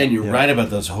 Yep. And you're right about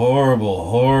those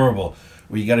horrible,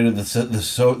 where you got to do the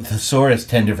thesaurus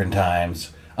 10 different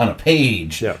times on a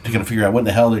page to kind of figure out what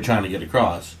the hell they're trying to get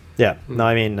across. Yeah, no,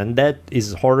 I mean, and that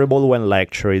is horrible when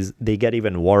lectures, they get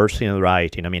even worse in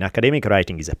writing. I mean, academic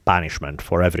writing is a punishment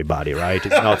for everybody, right?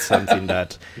 It's not something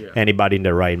that anybody in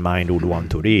their right mind would want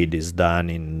to read. It's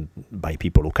done by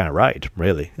people who can't write,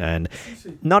 really. And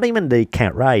not even they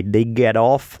can't write, they get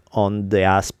off on the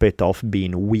aspect of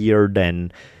being weird,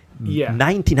 and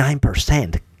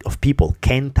 99% of people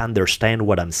can't understand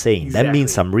what I'm saying. Exactly. That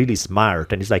means I'm really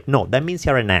smart. And it's like, no, that means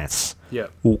you're an ass. Yeah.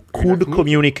 Who could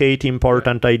communicate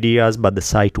important ideas, but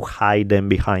decide to hide them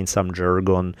behind some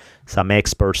jargon, some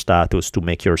expert status to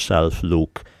make yourself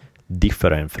look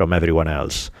different from everyone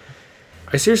else.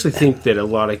 I seriously think that a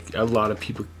lot of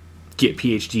people get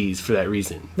PhDs for that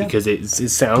reason, because it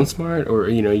sounds smart, or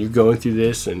you're going through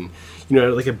this, and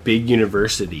like a big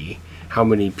university, how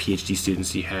many PhD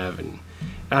students do you have? And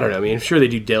I don't know. I mean, I'm sure they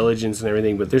do diligence and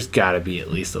everything, but there's got to be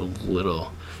at least a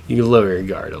little. You can lower your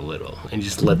guard a little and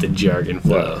just let the jargon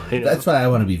flow. That's why I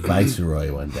want to be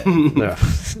viceroy one day.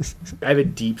 I have a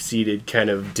deep-seated kind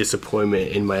of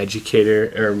disappointment in my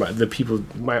educator, or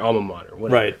my alma mater.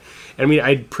 Whatever. Right. I mean,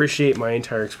 I appreciate my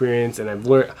entire experience, and I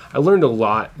learned a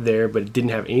lot there, but it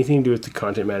didn't have anything to do with the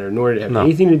content matter, nor did it have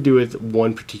anything to do with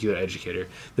one particular educator.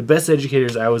 The best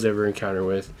educators I was ever encountered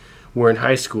with were in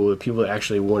high school, the people that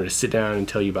actually wanted to sit down and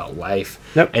tell you about life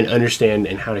and understand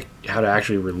and how to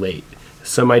actually relate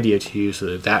some idea to you,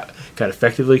 so that got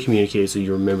effectively communicated, so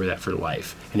you remember that for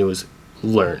life, and it was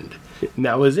learned, and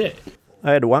that was it.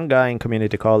 I had one guy in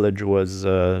community college who was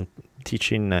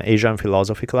teaching Asian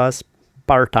philosophy class,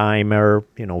 part-timer,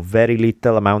 very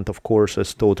little amount of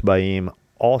courses taught by him,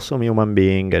 awesome human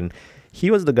being, and he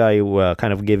was the guy who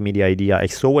kind of gave me the idea. I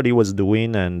saw what he was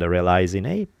doing and realizing,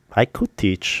 hey, I could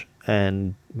teach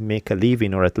and make a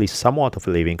living, or at least somewhat of a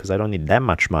living, because I don't need that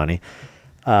much money,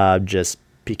 just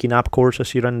picking up courses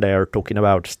here and there, talking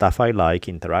about stuff I like,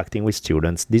 interacting with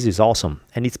students. This is awesome.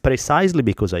 And it's precisely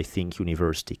because I think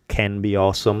university can be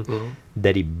awesome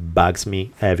that it bugs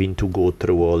me having to go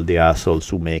through all the assholes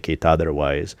who make it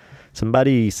otherwise.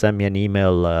 Somebody sent me an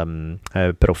email,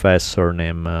 a professor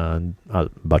named, I'll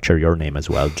butcher your name as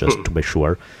well, just to be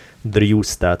sure, Drew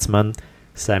Statsman,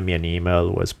 sent me an email.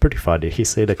 It was pretty funny. He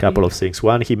said a couple of things.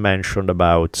 One, he mentioned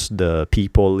about the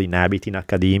people inhabiting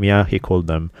academia. He called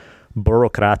them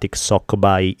bureaucratic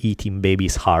succubi eating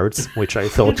babies' hearts, which I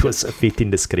thought was a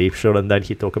fitting description. And then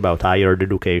he talked about higher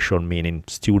education, meaning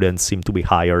students seem to be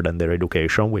higher than their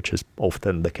education, which is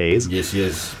often the case.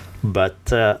 Yes.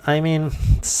 But, I mean,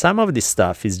 some of this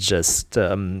stuff is just...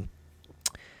 I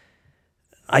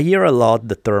hear a lot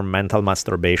the term mental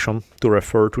masturbation to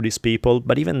refer to these people,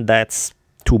 but even that's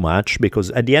too much, because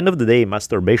at the end of the day,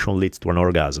 masturbation leads to an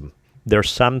orgasm.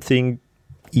 There's something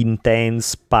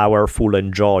intense, powerful,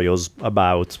 and joyous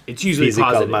about physical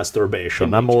positive.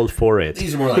 Masturbation. I'm all for it.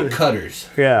 These are more like cutters.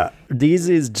 Yeah, this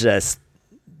is just...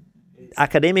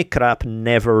 Academic crap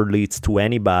never leads to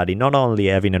anybody not only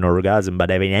having an orgasm, but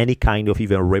having any kind of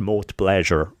even remote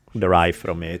pleasure derived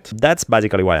from it. That's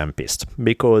basically why I'm pissed,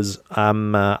 because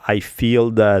I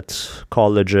feel that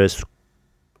colleges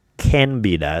can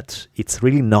be that. It's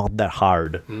really not that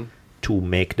hard to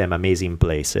make them amazing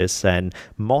places, and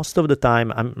most of the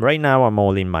time, right now I'm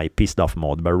all in my pissed off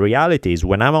mode, but reality is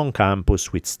when I'm on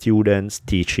campus with students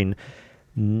teaching,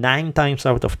 9 times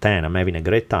out of 10 I'm having a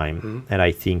great time, and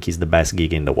I think it's the best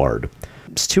gig in the world.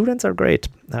 Students are great.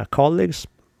 Colleagues,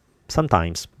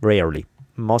 sometimes, rarely.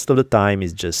 Most of the time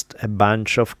is just a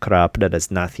bunch of crap that has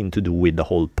nothing to do with the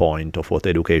whole point of what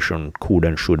education could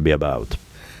and should be about.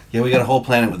 Yeah, we got a whole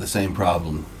planet with the same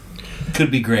problem.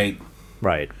 Could be great.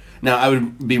 Right. Now, I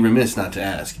would be remiss not to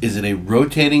ask, is it a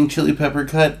rotating chili pepper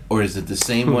cut, or is it the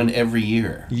same one every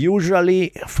year?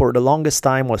 Usually, for the longest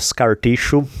time, was scar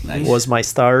tissue. Nice. Was my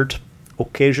start.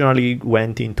 Occasionally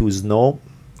went into snow.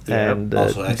 Yeah, and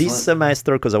also this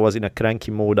semester, because I was in a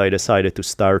cranky mood, I decided to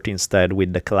start instead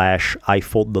with the Clash, I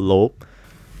Fought the Law.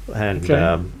 And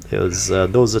it was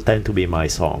those tend to be my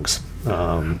songs.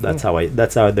 That's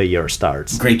how the year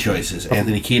starts. Great choices.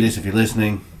 Anthony Kiedis, if you're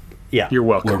listening. Yeah, you're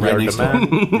welcome. We're right next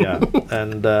door. Yeah,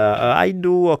 and I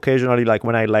do occasionally, like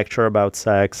when I lecture about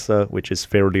sex, which is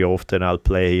fairly often, I'll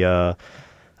play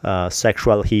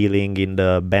Sexual Healing in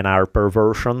the Ben Harper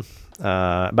version.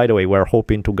 By the way, we're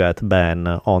hoping to get Ben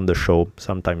on the show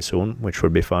sometime soon, which will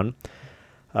be fun.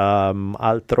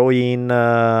 I'll throw in,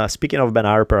 speaking of Ben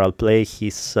Harper, I'll play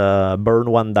his Burn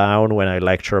One Down when I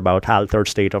lecture about altered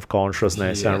state of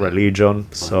consciousness and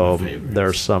religion. So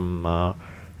there's some...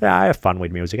 I have fun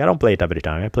with music. I don't play it every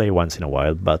time. I play it once in a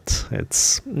while, but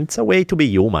it's a way to be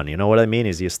human. You know what I mean?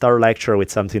 Is you start a lecture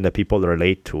with something that people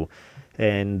relate to,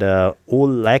 and all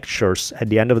lectures at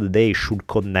the end of the day should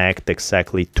connect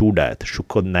exactly to that. Should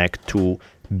connect to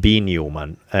being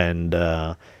human and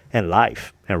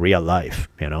life and real life.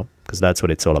 You know, because that's what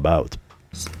it's all about.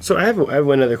 So I have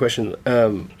one other question.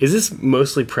 Is this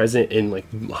mostly present in like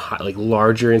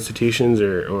larger institutions,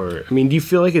 or I mean, do you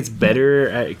feel like it's better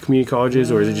at community colleges,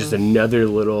 or is it just another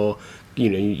little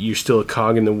you're still a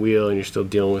cog in the wheel, and you're still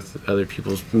dealing with other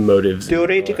people's motives.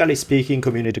 Theoretically speaking,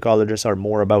 community colleges are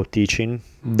more about teaching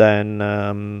than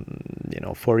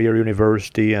four-year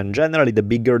university, and generally the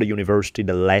bigger the university,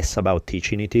 the less about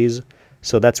teaching it is.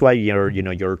 So that's why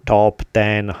your top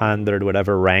 10, 100,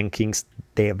 whatever rankings,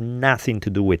 they have nothing to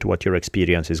do with what your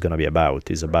experience is going to be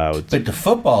about. It's about... But the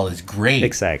football is great.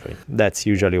 Exactly. That's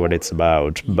usually what it's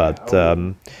about.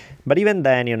 But even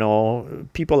then,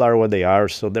 people are what they are.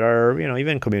 So there are,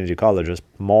 even community colleges,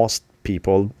 most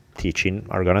people teaching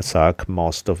are going to suck.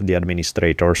 Most of the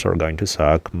administrators are going to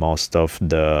suck.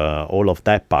 All of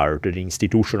that part, the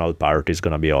institutional part, is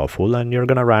going to be awful. And you're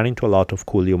going to run into a lot of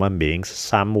cool human beings.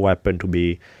 Some who happen to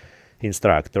be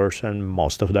instructors, and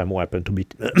most of them who happen to be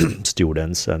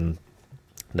students. And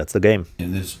that's the game.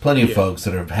 And there's plenty of folks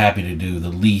that are happy to do the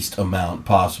least amount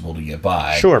possible to get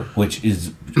by. Sure. Which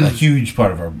is a huge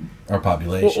part of our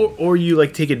population. Or you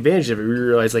take advantage of it. You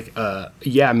realize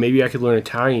maybe I could learn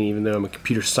Italian even though I'm a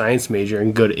computer science major,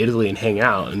 and go to Italy and hang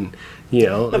out and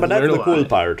No, but that's the cool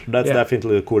part. That's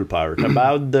definitely the cool part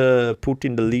about the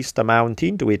putting the least amount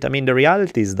into it. I mean, the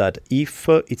reality is that if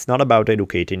it's not about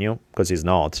educating you, because it's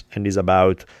not, and it's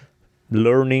about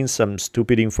learning some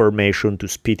stupid information to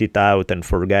spit it out and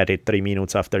forget it 3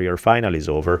 minutes after your final is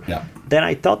over, then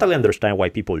I totally understand why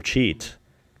people cheat.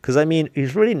 Because,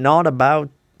 it's really not about...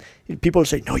 People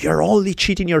say, no, you're only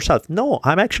cheating yourself. No,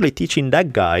 I'm actually teaching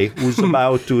that guy who's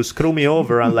about to screw me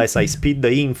over unless I spit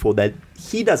the info that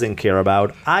he doesn't care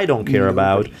about, I don't care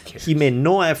about. He made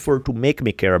no effort to make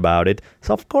me care about it.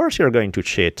 So, of course, you're going to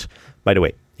cheat. By the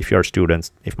way, if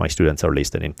my students are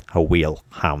listening, I will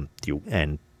hound you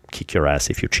and kick your ass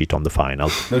if you cheat on the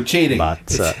final. No cheating. But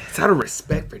it's out of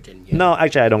respect, Virginia. No,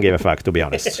 actually, I don't give a fuck, to be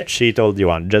honest. Cheat all you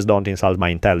want. Just don't insult my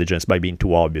intelligence by being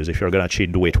too obvious. If you're going to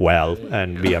cheat, do it well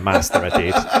and be a master at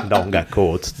it. Don't get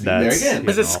caught. That's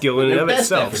a skill in and of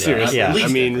itself. Seriously. Yeah.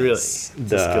 Really.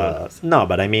 No,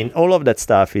 but all of that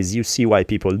stuff is, you see why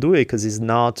people do it, because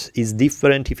it's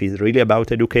different. If it's really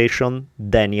about education,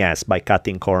 then yes, by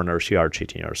cutting corners, you are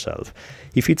cheating yourself.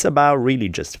 If it's about really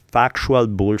just factual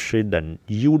bullshit that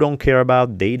you don't care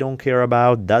about, they don't care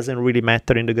about, doesn't really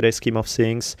matter in the great scheme of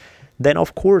things, then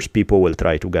of course people will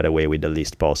try to get away with the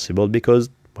least possible, because,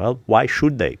 well, why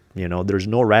should they? There's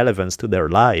no relevance to their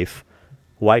life.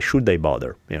 Why should they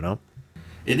bother,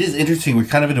 It is interesting. We're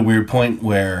kind of at a weird point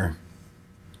where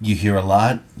you hear a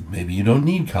lot, maybe you don't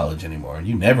need college anymore.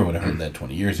 You never would have heard that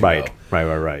 20 years ago.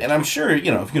 Right. And I'm sure, if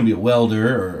you're going to be a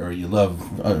welder or you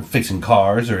love fixing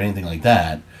cars or anything like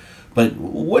that, but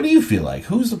what do you feel like?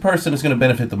 Who's the person that's going to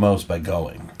benefit the most by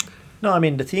going? No,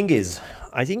 the thing is,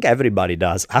 I think everybody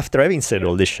does. After having said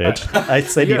all this shit, I'd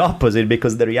say the opposite,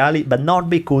 because the reality, but not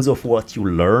because of what you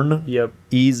learn,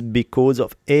 is because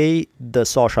of, the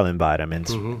social environment,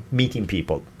 meeting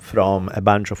people from a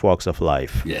bunch of walks of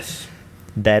life. Yes.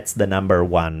 That's the number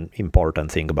one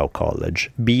important thing about college.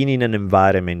 Being in an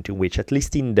environment in which, at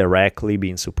least indirectly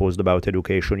being supposed about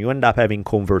education, you end up having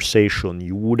conversation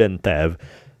you wouldn't have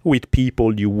with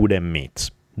people you wouldn't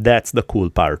meet. That's the cool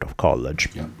part of college.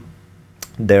 Yeah.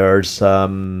 There's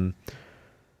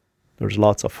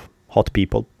lots of hot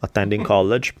people attending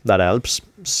college. That helps.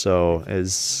 So,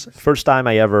 is first time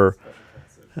I ever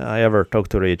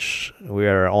talked to Rich, we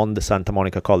were on the Santa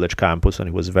Monica College campus, and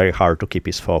it was very hard to keep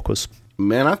his focus.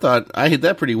 Man, I thought I hit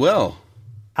that pretty well.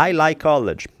 I like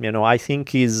college. I think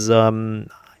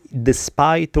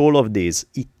despite all of this,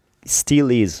 it still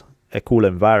is a cool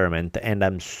environment, and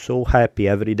I'm so happy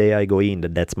every day I go in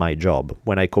that's my job.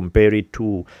 When I compare it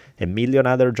to a million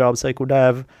other jobs I could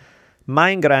have,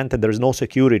 mine, granted, there's no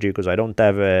security because I don't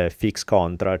have a fixed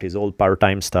contract. It's all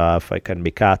part-time stuff. I can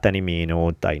be cut any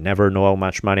minute. I never know how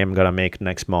much money I'm gonna make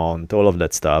next month, all of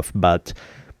that stuff. But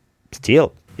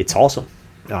still, it's awesome.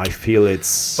 I feel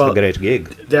it's a great gig.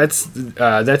 That's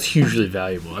hugely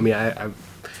valuable.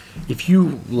 If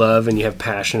you love and you have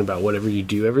passion about whatever you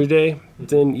do every day,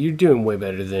 then you're doing way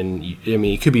better than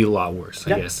it could be a lot worse,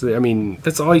 I guess.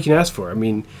 That's all you can ask for.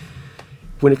 When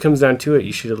it comes down to it,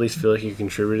 you should at least feel like you're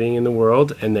contributing in the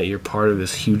world, and that you're part of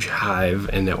this huge hive,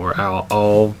 and that we're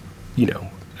all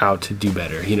out to do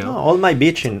better, No, all my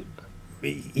bitching,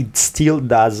 it still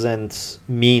doesn't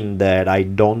mean that I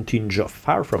don't enjoy.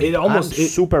 Far from it. I'm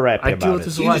super happy about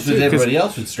it. You just with everybody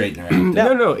else would straighten around.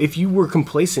 No. If you were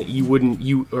complacent, you wouldn't.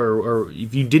 Or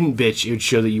if you didn't bitch, it would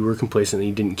show that you were complacent and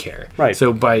you didn't care. Right.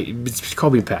 So it's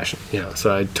called being passionate.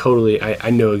 So I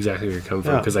know exactly where you're coming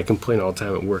from, because I complain all the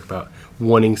time at work about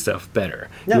wanting stuff better.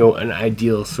 An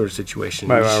ideal sort of situation.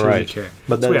 Right. Care.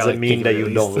 But that doesn't mean that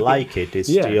you don't like it. It's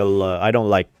still I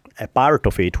don't like a part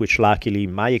of it, which luckily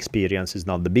in my experience is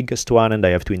not the biggest one, and I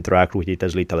have to interact with it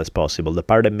as little as possible. The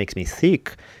part that makes me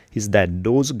sick is that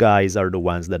those guys are the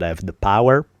ones that have the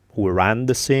power, who run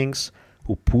the things,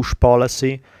 who push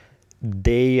policy.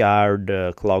 They are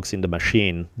the clogs in the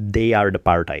machine. They are the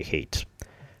part I hate.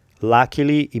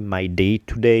 Luckily, in my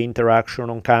day-to-day interaction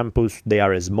on campus, they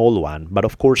are a small one, but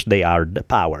of course they are the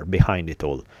power behind it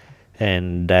all.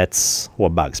 And that's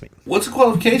what bugs me. What's the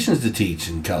qualifications to teach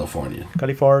in California?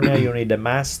 California, you need a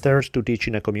master's to teach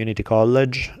in a community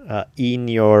college in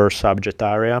your subject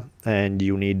area, and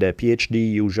you need a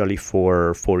PhD usually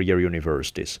for four-year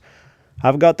universities.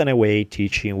 I've gotten away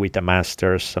teaching with a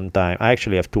master's sometime. I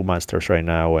actually have 2 masters right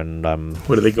now, and I'm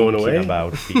What, are they going away?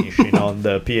 About finishing on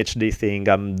the PhD thing.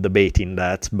 I'm debating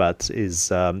that, but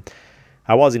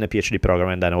I was in a PhD program,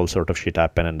 and then all sort of shit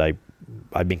happened, and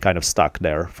I've been kind of stuck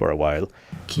there for a while.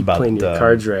 Keep playing your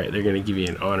cards right. They're going to give you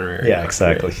an honorary. Yeah,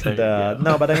 exactly.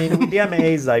 No, but I mean, with the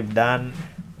MAs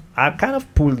I've kind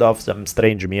of pulled off some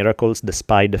strange miracles,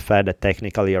 despite the fact that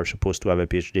technically you're supposed to have a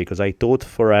PhD, because I taught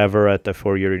forever at a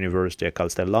 4-year university at Cal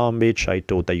State Long Beach. I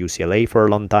taught at UCLA for a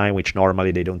long time, which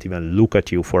normally they don't even look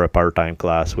at you for a part-time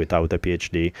class without a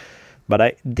PhD.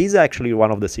 But this is actually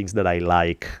one of the things that I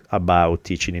like about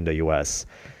teaching in the US.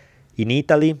 In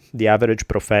Italy, the average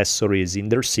professor is in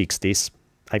their 60s.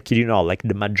 I kid you not, like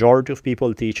the majority of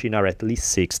people teaching are at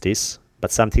least 60s,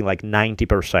 but something like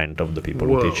 90% of the people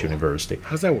who teach university.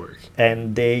 How does that work?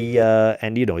 And they,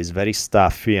 it's very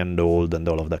stuffy and old and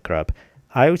all of that crap.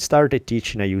 I started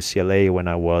teaching at UCLA when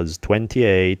I was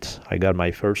 28. I got my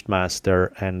first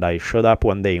master, and I showed up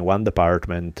one day in one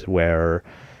department where,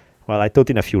 well, I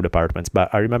taught in a few departments, but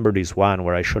I remember this one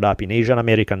where I showed up in Asian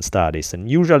American studies.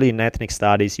 And usually in ethnic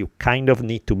studies, you kind of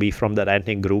need to be from that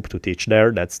ethnic group to teach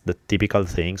there. That's the typical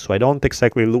thing. So I don't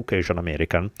exactly look Asian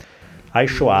American. I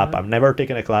show up. I've never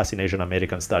taken a class in Asian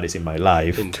American studies in my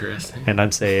life. Interesting. And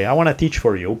I'm saying, I want to teach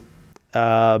for you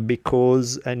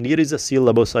because, and here is a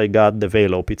syllabus I got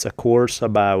developed. It's a course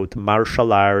about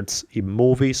martial arts in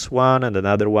movies, one, and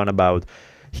another one about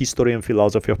history and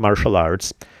philosophy of martial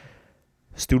arts.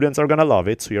 Students are going to love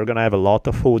it. So you're going to have a lot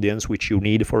of audience, which you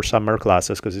need for summer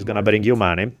classes because it's going to bring you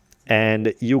money.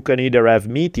 And you can either have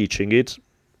me teaching it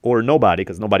or nobody,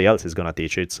 because nobody else is going to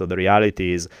teach it. So the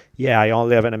reality is, yeah, I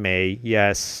only have an MA.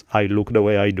 Yes, I look the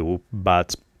way I do,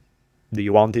 but do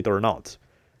you want it or not?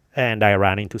 And I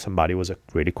ran into somebody who was a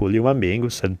really cool human being who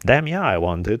said, damn, yeah, I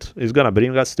want it. It's going to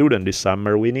bring a student this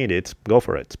summer. We need it. Go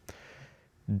for it.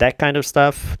 That kind of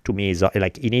stuff, to me, is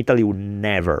like in Italy would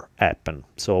never happen.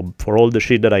 So for all the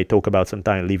shit that I talk about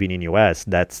sometimes living in US,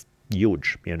 that's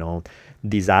huge,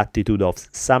 This attitude of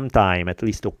sometime, at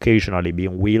least occasionally,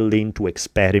 being willing to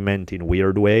experiment in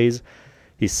weird ways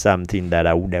is something that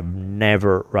I would have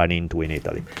never run into in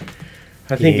Italy.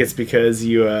 I think it's because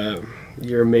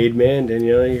you're a made man,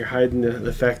 Daniela. You're hiding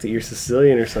the fact that you're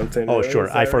Sicilian or something. Oh, right?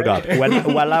 sure. I forgot.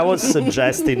 While I was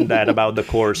suggesting that about the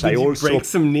course, I also break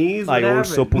some knees. I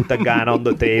also put a gun on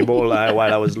the table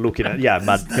while I was looking at. Yeah,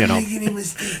 but Making any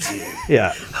mistakes here.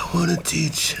 Yeah. I want to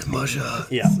teach martial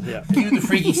arts. Yeah. Do the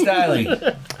freaky styling.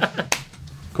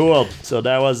 Cool. So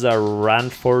that was a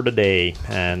rant for the day,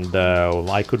 and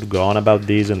I could go on about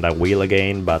this, and I will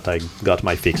again, but I got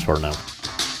my fix for now.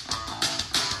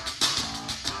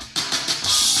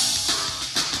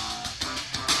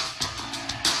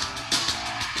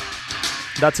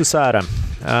 Datsusara.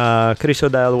 Chris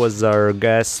O'Dell was our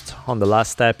guest on the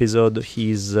last episode.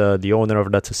 He's the owner of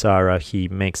Datsusara. He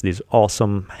makes this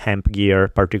awesome hemp gear,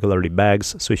 particularly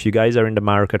bags. So if you guys are in the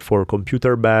market for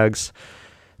computer bags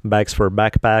for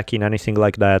backpacking, anything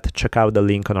like that, check out the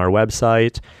link on our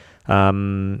website.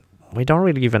 We don't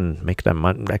really even make them.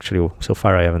 Actually, so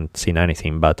far I haven't seen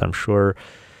anything, but I'm sure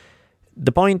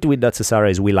the point with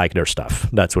Datsusara is we like their stuff.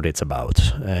 That's what it's about.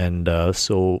 And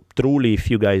so truly,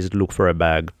 if you guys look for a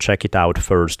bag, check it out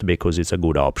first because it's a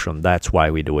good option. That's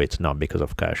why we do it, not because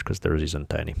of cash, because there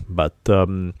isn't any. But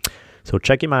so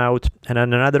check him out. And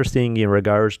then another thing in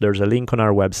regards, there's a link on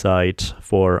our website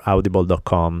for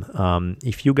audible.com.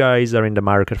 If you guys are in the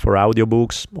market for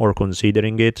audiobooks or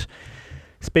considering it,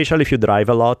 especially if you drive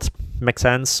a lot, makes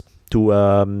sense to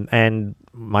and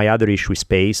my other issue is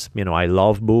space. I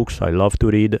love books, I love to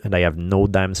read, and I have no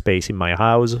damn space in my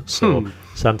house. So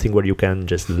something where you can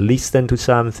just listen to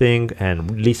something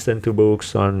and listen to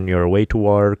books on your way to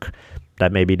work,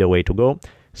 that may be the way to go.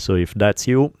 So if that's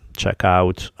you, check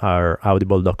out our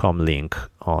audible.com link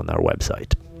on our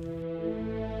website.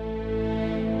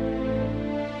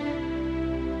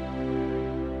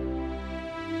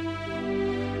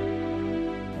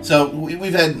 So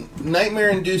we've had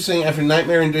nightmare-inducing after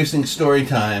nightmare-inducing story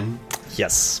time.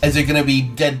 Yes. Is it going to be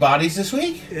dead bodies this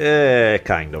week?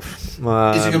 Kind of. Is it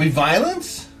going to be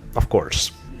violence? Of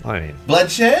course. I mean,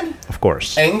 bloodshed? Of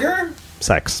course. Anger?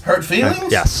 Sex. Hurt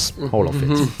feelings? Yes, all of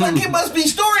it. Fuck, it must be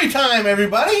story time,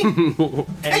 everybody!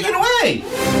 Take it away!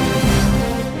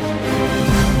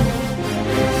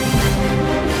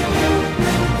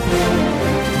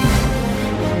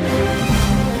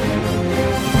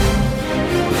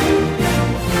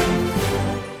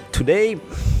 Today,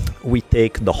 we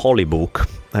take the Holy Book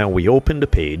and we open the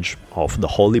page of the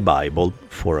Holy Bible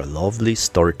for a lovely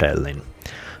storytelling.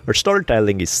 Our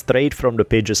storytelling is straight from the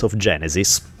pages of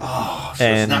Genesis. Oh, so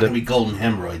it's not going to be golden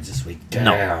hemorrhoids this week. Damn.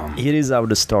 No, here is how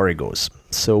the story goes.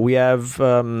 So we have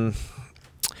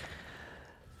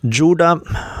Judah,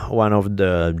 one of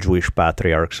the Jewish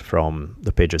patriarchs from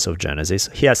the pages of Genesis.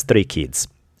 He has 3 kids.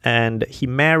 And he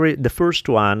married, the first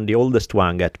one, the oldest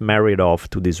one, got married off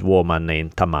to this woman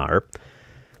named Tamar.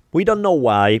 We don't know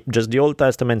why, just the Old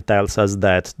Testament tells us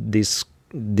that this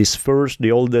first,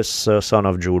 the oldest son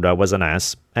of Judah was an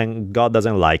ass, and God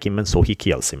doesn't like him, and so he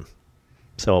kills him.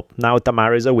 So now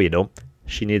Tamar is a widow.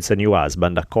 She needs a new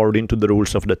husband. According to the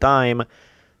rules of the time,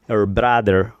 her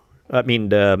brother,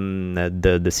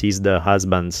 the deceased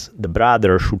husband's, the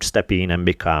brother should step in and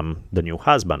become the new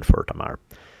husband for Tamar.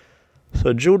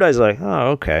 So Judah is like,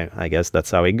 oh, okay, I guess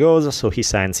that's how it goes. So he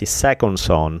sends his second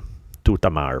son to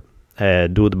Tamar, a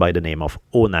dude by the name of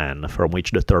Onan, from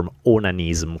which the term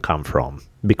onanism come from.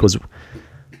 Because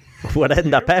what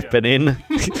ended up happening...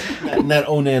 not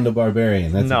Onan the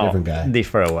Barbarian, that's a different guy.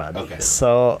 Different one. Okay.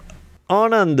 So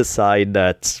Onan decided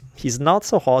that he's not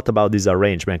so hot about this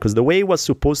arrangement, because the way it was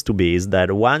supposed to be is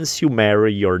that once you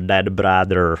marry your dead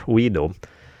brother widow,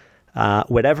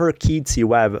 whatever kids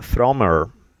you have from her,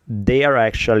 they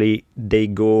are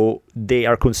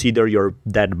considered your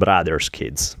dead brother's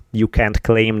kids. You can't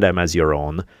claim them as your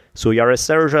own. So you're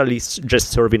essentially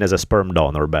just serving as a sperm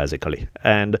donor, basically.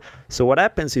 And so what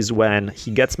happens is when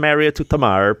he gets married to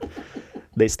Tamar,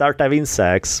 they start having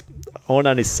sex.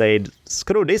 Onan is saying,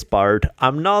 screw this part,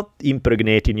 I'm not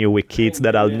impregnating you with kids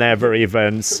that I'll never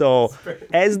even... So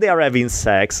as they are having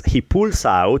sex, he pulls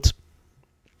out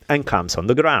and comes on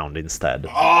the ground instead.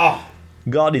 Oh!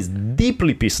 God is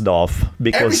deeply pissed off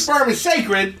because... Every sperm is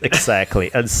sacred! Exactly.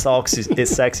 And sex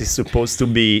is supposed to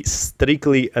be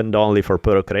strictly and only for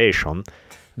procreation.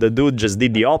 The dude just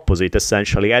did the opposite,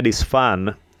 essentially. Had his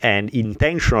fun and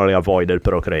intentionally avoided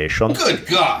procreation. Good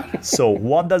God! So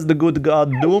what does the good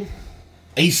God do?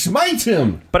 He smites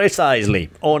him! Precisely.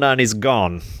 Onan is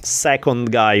gone.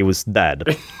 Second guy was dead.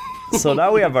 So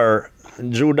now we have our...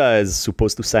 Judah is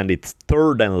supposed to send its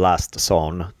third and last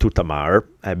son to Tamar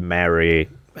and marry.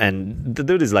 And the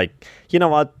dude is like, you know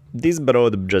what? This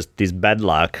brought just this bad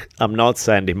luck. I'm not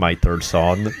sending my third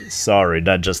son. Sorry,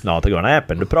 that's just not going to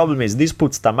happen. The problem is this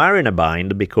puts Tamar in a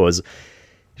bind because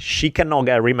she cannot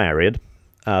get remarried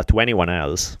to anyone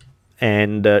else.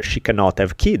 And she cannot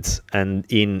have kids. And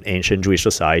in ancient Jewish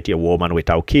society, a woman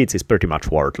without kids is pretty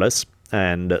much worthless.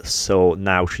 And so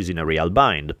now she's in a real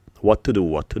bind. What to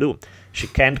do? She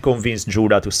can't convince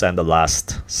Judah to send the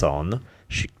last son.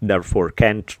 She therefore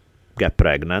can't get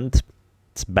pregnant.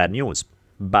 It's bad news.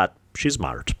 But she's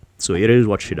smart. So here is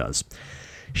what she does.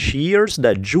 She hears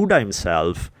that Judah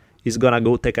himself is gonna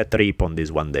go take a trip on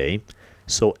this one day.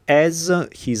 So as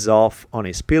he's off on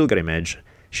his pilgrimage,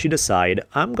 she decides,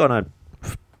 I'm gonna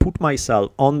put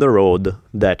myself on the road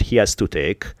that he has to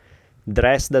take,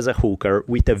 dressed as a hooker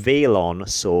with a veil on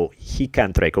so he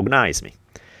can't recognize me.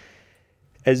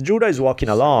 As Judah is walking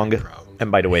along,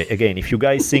 and by the way, again, if you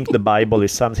guys think the Bible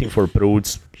is something for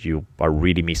prudes, you are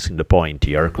really missing the point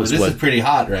here. Well, this is pretty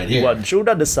hot right here. What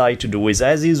Judah decides to do is,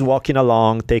 as he's walking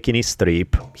along, taking his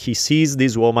trip, he sees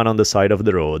this woman on the side of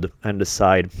the road and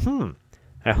decide,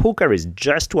 a hooker is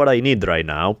just what I need right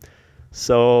now.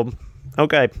 So,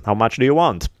 okay, how much do you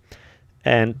want?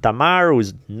 And Tamar, who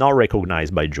is not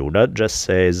recognized by Judah, just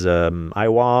says, I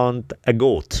want a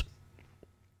goat.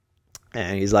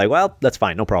 And he's like, well, that's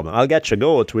fine, no problem. I'll get you a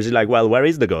goat. Which is like, well, where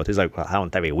is the goat? He's like, well, I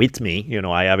don't have it with me.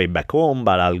 I have it back home,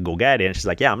 but I'll go get it. And she's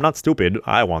like, yeah, I'm not stupid.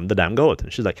 I want the damn goat.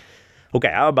 And she's like, okay,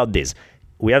 how about this?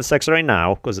 We have sex right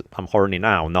now, because I'm horny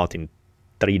now, not in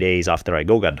 3 days after I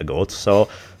go get the goat. So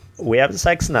we have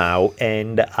sex now,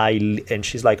 and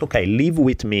she's like, okay, leave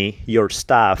with me your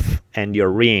stuff and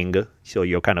your ring, so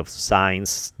your kind of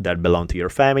signs that belong to your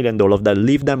family and all of that.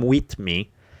 Leave them with me.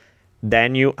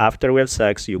 Then after we have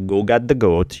sex, you go get the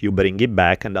goat, you bring it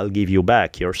back, and I'll give you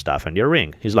back your stuff and your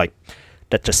ring. He's like,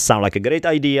 that just sounds like a great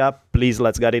idea. Please,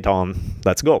 let's get it on.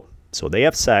 Let's go. So they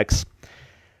have sex.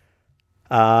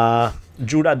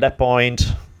 Judah at that point,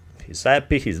 He's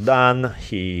happy, he's done.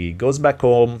 He goes back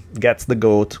home, gets the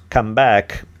goat, come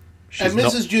back. And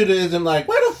Mrs. Judah isn't like,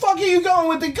 where the fuck are you going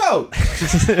with the goat?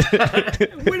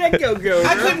 Where'd that goat go?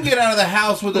 I couldn't get out of the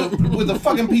house with a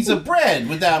fucking piece of bread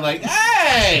without like,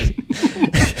 hey!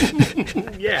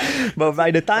 Yeah. But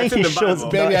by the time That's in he the shows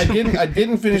Bible. Baby, I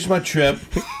didn't finish my trip.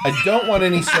 I don't want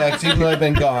any sex, even though I've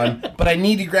been gone. But I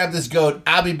need to grab this goat.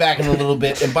 I'll be back in a little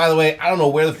bit. And by the way, I don't know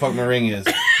where the fuck my ring is,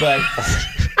 but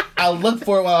I'll look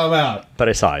for it while I'm out.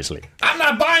 Precisely. I'm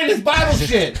not buying this Bible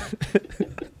shit.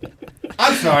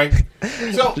 I'm sorry.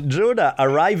 So Judah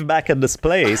arrived back at this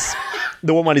place.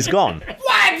 The woman is gone.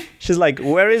 what? She's like,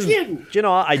 where is,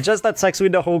 I just had sex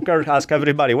with the hooker. Ask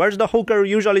everybody, where's the hooker?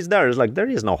 Usually is there. It's like, there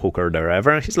is no hooker there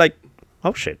ever. And he's like,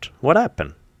 oh shit, what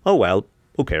happened? Oh well,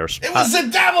 who cares? It was the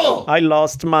devil. I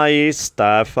lost my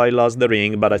stuff. I lost the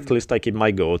ring, but at least I keep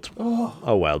my goat.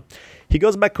 Oh well. He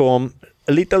goes back home.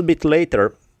 A little bit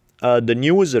later, the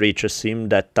news reaches him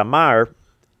that Tamar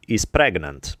is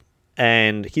pregnant.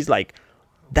 And he's like,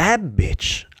 that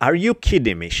bitch, are you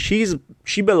kidding me?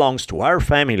 She belongs to our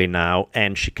family now,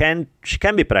 and she can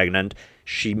be pregnant.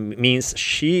 She means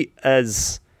she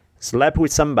has slept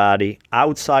with somebody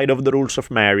outside of the rules of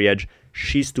marriage.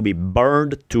 She's to be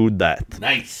burned to death.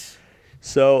 Nice.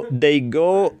 So they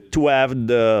go to have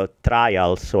the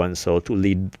trial, so-and-so, to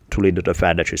lead to the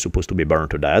fact that she's supposed to be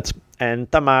burned to death.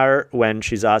 And Tamar, when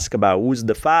she's asked about who's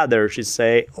the father, she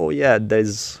say, oh yeah,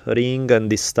 there's ring and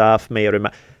this stuff may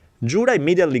remind. Judah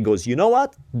immediately goes, you know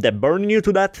what? They're burning you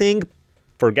to that thing.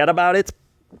 Forget about it.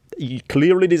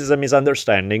 Clearly, this is a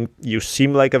misunderstanding. You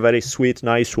seem like a very sweet,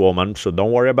 nice woman, so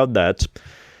don't worry about that.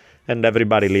 And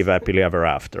everybody live happily ever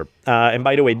after. And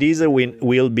by the way, these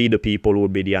will be the people who will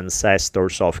be the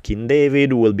ancestors of King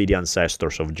David, who will be the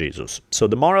ancestors of Jesus. So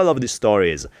the moral of this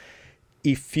story is,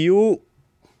 if you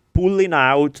pulling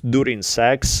out during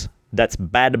sex, that's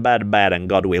bad, and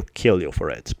God will kill you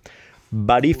for it.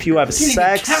 But if you have I can't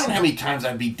sex... even count how many times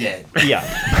I'd be dead. Yeah.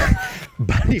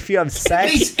 But if you have At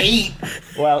sex... least 8.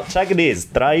 Well, check this.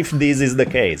 Try if this is the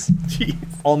case. Jeez.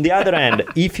 On the other hand,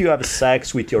 if you have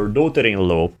sex with your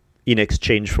daughter-in-law in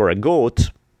exchange for a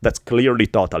goat, that's clearly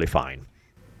totally fine.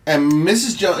 And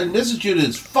Mrs. Judah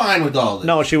is fine with all this.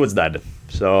 No, she was dead.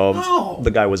 So Oh.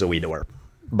 the guy was a widower.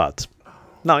 But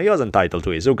no, he was entitled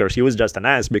to his hookers. He was just an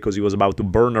ass because he was about to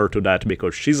burn her to death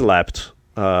because she slept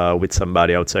with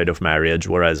somebody outside of marriage,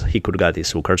 whereas he could get his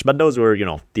hookers. But those were,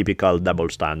 typical double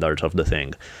standards of the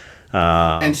thing.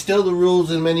 And still the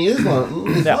rules in many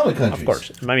Islamic countries. Of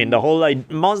course. I mean,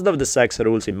 most of the sex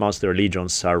rules in most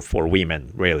religions are for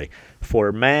women, really.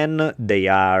 For men, they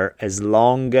are as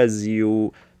long as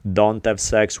you don't have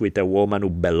sex with a woman who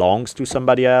belongs to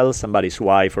somebody else, somebody's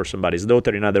wife or somebody's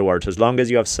daughter. In other words, as long as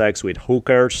you have sex with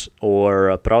hookers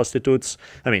or prostitutes,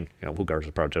 hookers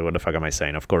or prostitutes, what the fuck am I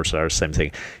saying? Of course, they're the same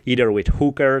thing. Either with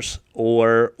hookers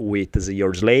or with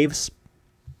your slaves,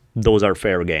 those are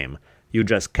fair game. You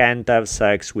just can't have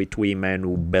sex with women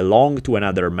who belong to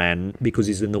another man because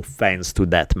it's an offense to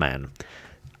that man.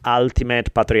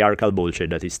 Ultimate patriarchal bullshit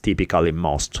that is typical in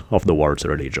most of the world's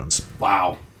religions.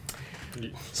 Wow.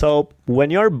 So,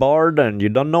 when you're bored and you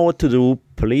don't know what to do,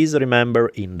 please remember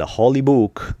in the Holy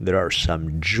Book there are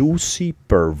some juicy,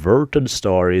 perverted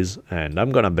stories, and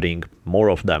I'm gonna bring more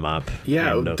of them up.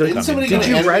 Yeah, in the didn't Isn't somebody coming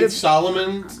going to time. animate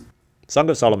Solomon? Song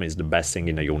of Solomon is the best thing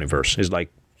in the universe. It's like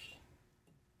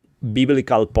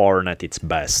biblical porn at its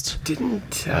best.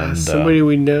 Didn't somebody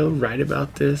we know write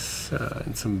about this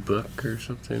in some book or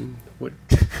something? What?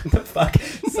 Fuck,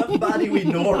 somebody we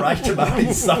know write about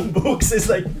in some books. It's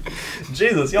like,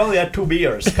 Jesus, you only had 2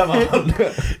 beers. Come on.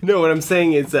 No, what I'm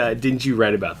saying is, didn't you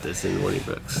write about this in one of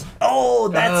your books? Oh,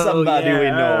 that's Oh, somebody yeah. we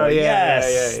know. Oh, yeah,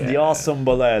 Yes, yeah. the awesome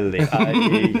Bolelli.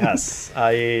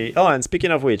 Oh, and speaking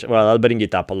of which, well, I'll bring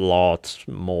it up a lot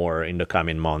more in the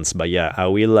coming months. But yeah, I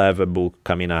will have a book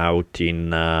coming out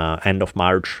in end of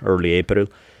March, early April,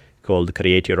 called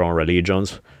Create Your Own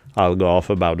Religions. I'll go off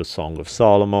about the Song of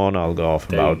Solomon. I'll go off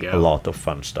about a lot of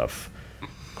fun stuff.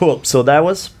 Cool. So that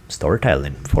was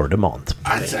storytelling for the month.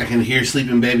 I can hear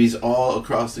sleeping babies all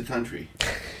across the country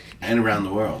and around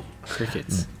the world.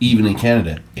 Crickets. Even in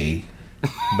Canada, eh?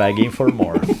 Begging for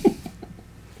more.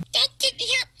 That didn't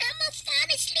help Elmo fall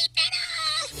asleep at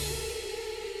all.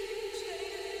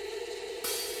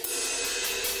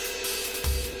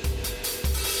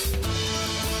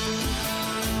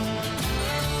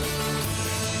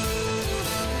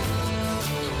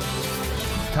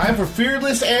 Time for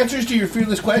fearless answers to your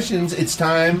fearless questions. It's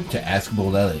time to ask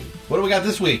Bolelli. What do we got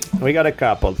this week? We got a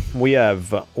couple. We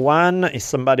have one is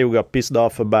somebody who got pissed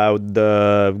off about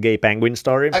the gay penguin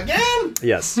story. Again?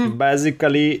 Yes,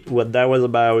 basically what that was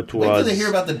about was... Wait till they hear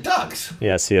about the ducks.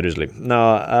 Yeah, seriously.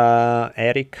 No,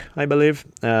 Eric, I believe.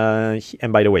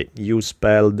 And by the way, you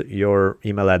spelled your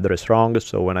email address wrong,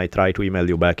 so when I tried to email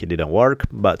you back, it didn't work.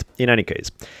 But in any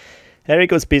case,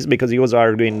 Eric was pissed because he was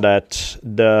arguing that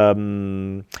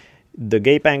the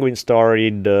gay penguin story,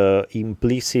 the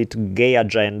implicit gay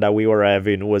agenda we were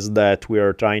having was that we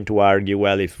were trying to argue,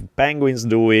 well, if penguins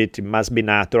do it, it must be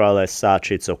natural, as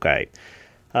such, it's okay.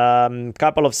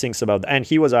 Couple of things about that. And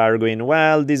he was arguing,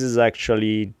 well, this is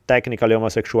actually, technically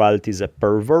homosexuality is a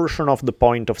perversion of the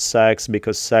point of sex,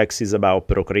 because sex is about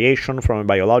procreation from a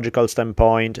biological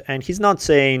standpoint. And he's not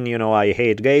saying, I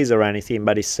hate gays or anything,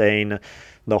 but he's saying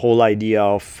the whole idea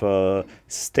of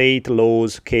state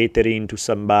laws catering to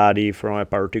somebody from a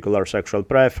particular sexual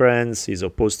preference is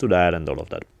opposed to that, and all of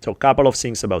that. So a couple of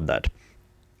things about that.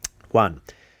 One,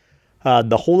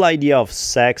 the whole idea of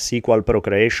sex equal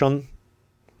procreation,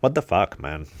 what the fuck,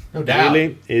 man? No doubt.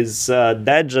 Really? Is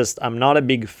that just... I'm not a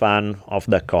big fan of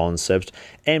that concept.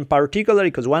 And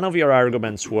particularly because one of your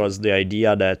arguments was the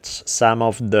idea that some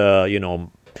of the,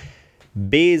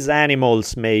 base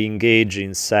animals may engage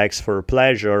in sex for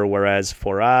pleasure, whereas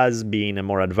for us, being a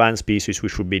more advanced species, we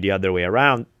should be the other way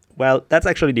around. Well, that's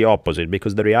actually the opposite,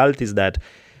 because the reality is that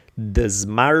the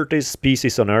smartest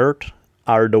species on Earth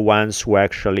are the ones who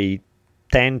actually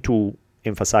tend to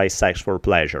emphasize sex for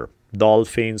pleasure.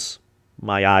 Dolphins,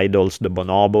 my idols, the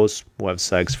bonobos, who have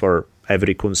sex for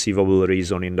every conceivable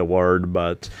reason in the world.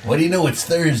 But what do you know? It's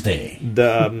Thursday.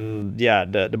 The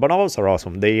bonobos are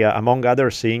awesome. They, among other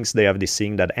things, they have this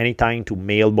thing that anytime two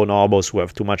male bonobos who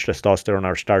have too much testosterone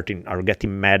are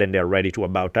getting mad and they're ready to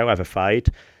about to have a fight,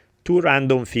 two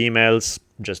random females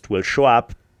just will show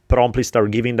up, promptly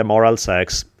start giving them oral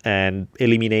sex, and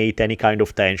eliminate any kind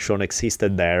of tension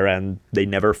existed there, and they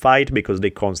never fight because they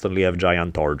constantly have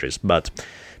giant orgies. But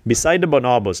beside the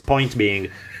bonobos, point being,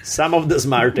 some of the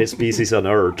smartest species on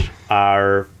Earth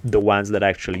are the ones that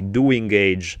actually do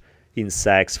engage in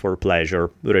sex for pleasure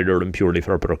rather than purely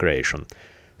for procreation.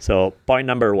 So, point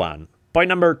number one. Point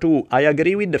number two, I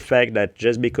agree with the fact that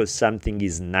just because something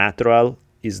is natural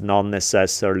is not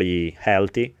necessarily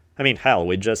healthy. I mean, hell,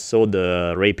 we just saw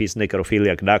the rapist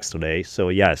necrophiliac ducks today, so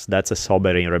yes, that's a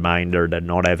sobering reminder that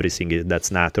not everything that's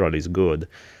natural is good.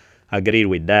 Agree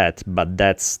with that, but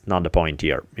that's not the point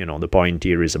here. The point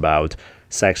here is about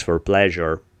sex for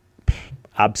pleasure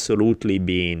absolutely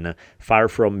being far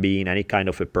from being any kind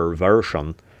of a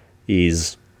perversion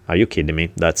is... Are you kidding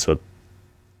me? That's what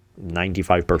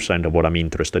 95% of what I'm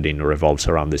interested in revolves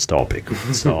around this topic.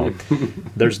 So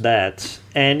there's that.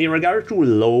 And in regard to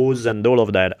laws and all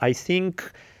of that, I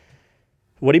think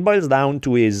what it boils down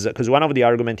to is, because one of the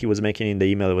arguments he was making in the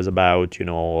email was about,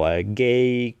 a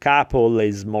gay couple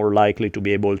is more likely to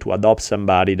be able to adopt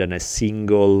somebody than a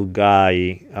single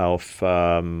guy of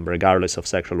regardless of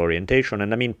sexual orientation.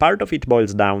 And I mean, part of it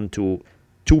boils down to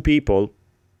two people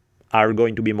are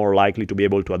going to be more likely to be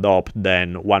able to adopt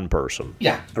than one person.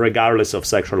 Yeah. Regardless of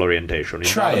sexual orientation.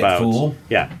 It's Try not it, about, fool.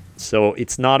 Yeah. So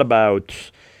it's not about...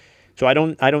 So I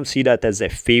don't see that as a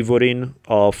favoring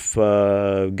of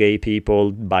gay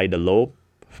people by the law.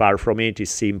 Far from it. It's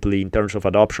simply, in terms of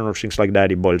adoption or things like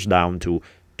that, it boils down to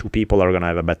two people are going to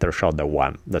have a better shot than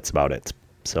one. That's about it.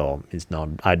 So it's not...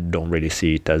 I don't really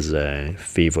see it as a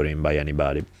favoring by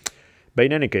anybody. But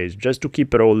in any case, just to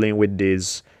keep rolling with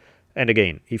this... And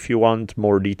again, if you want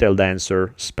more detailed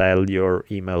answer, spell your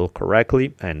email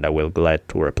correctly, and I will glad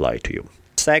to reply to you.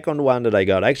 Second one that I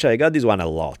got, actually I got this one a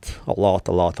lot.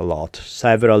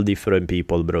 Several different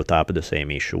people brought up the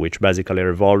same issue, which basically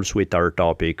revolves with our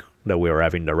topic that we were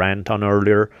having the rant on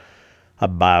earlier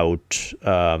about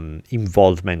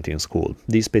involvement in school.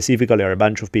 These specifically are a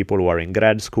bunch of people who are in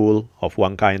grad school of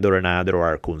one kind or another, or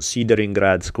are considering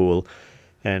grad school,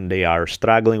 and they are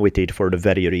struggling with it for the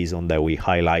very reason that we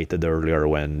highlighted earlier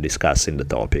when discussing the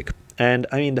topic. And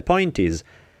I mean, the point is,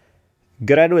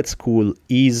 graduate school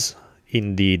is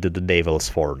indeed the devil's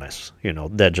furnace.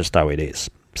 That's just how it is.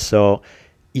 So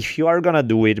if you are going to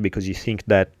do it because you think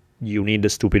that you need a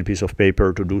stupid piece of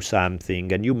paper to do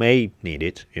something, and you may need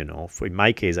it, in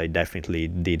my case, I definitely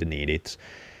did need it.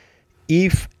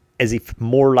 If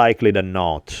more likely than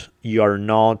not,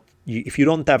 if you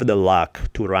don't have the luck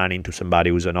to run into somebody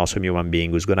who's an awesome human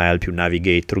being who's going to help you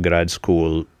navigate through grad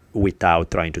school without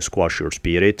trying to squash your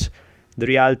spirit, the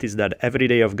reality is that every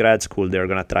day of grad school, they're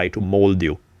going to try to mold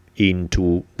you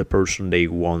into the person they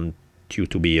want you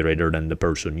to be rather than the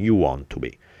person you want to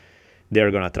be.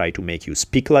 They're going to try to make you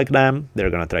speak like them.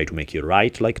 They're going to try to make you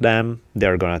write like them.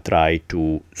 They're going to try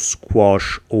to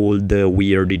squash all the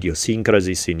weird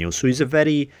idiosyncrasies in you. So it's a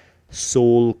very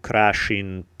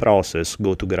soul-crushing process,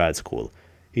 go to grad school.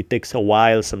 It takes a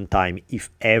while, some time, if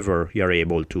ever you're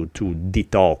able to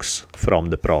detox from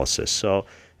the process. So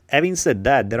having said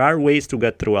that, there are ways to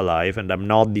get through alive, and I'm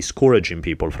not discouraging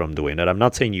people from doing it. I'm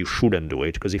not saying you shouldn't do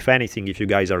it, because if anything, if you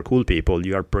guys are cool people,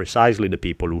 you are precisely the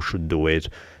people who should do it.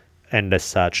 And as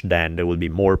such, then there will be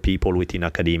more people within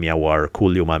academia who are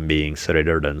cool human beings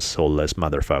rather than soulless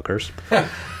motherfuckers.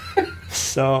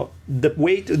 So the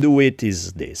way to do it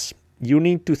is this. You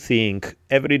need to think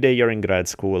every day you're in grad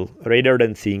school, rather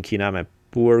than thinking I'm a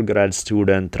poor grad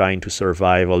student trying to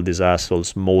survive all these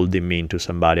assholes molding me into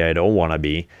somebody I don't want to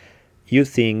be. You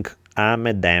think I'm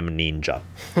a damn ninja.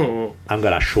 I'm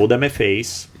going to show them a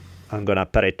face. I'm going to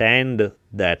pretend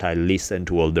that I listen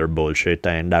to all their bullshit,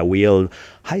 and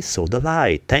I saw the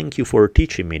light. Thank you for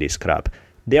teaching me this crap.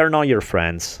 They are not your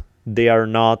friends. You're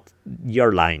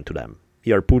lying to them.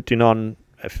 You're putting on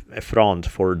a front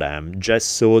for them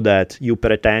just so that you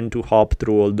pretend to hop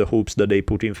through all the hoops that they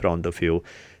put in front of you.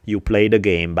 You play the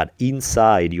game, but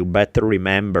inside you better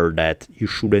remember that you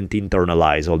shouldn't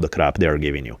internalize all the crap they're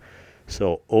giving you.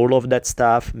 So all of that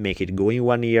stuff, make it go in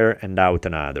one ear and out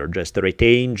another. Just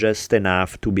retain just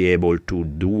enough to be able to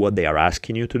do what they are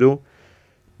asking you to do.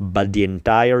 But the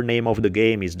entire name of the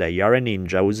game is that you're a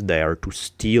ninja who's there to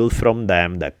steal from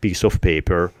them that piece of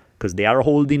paper, because they are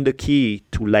holding the key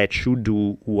to let you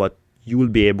do what you will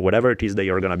be able, whatever it is that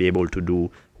you're going to be able to do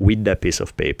with that piece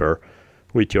of paper,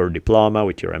 with your diploma,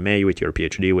 with your MA, with your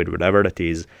PhD, with whatever that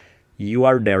is. You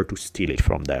are there to steal it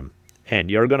from them.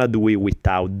 And you're going to do it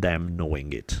without them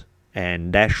knowing it.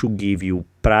 And that should give you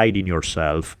pride in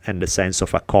yourself and the sense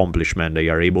of accomplishment that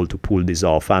you're able to pull this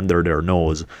off under their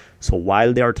nose. So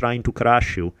while they are trying to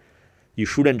crush you, you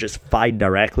shouldn't just fight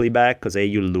directly back, because A,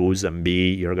 you'll lose, and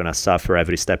B, you're going to suffer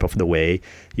every step of the way.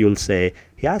 You'll say,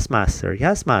 yes, master,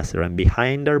 and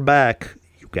behind their back,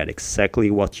 you get exactly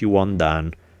what you want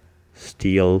done,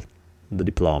 steal the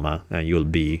diploma, and you'll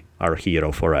be our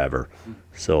hero forever.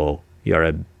 So you're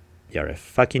a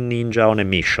fucking ninja on a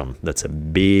mission. That's a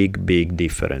big, big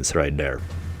difference right there.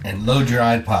 And load your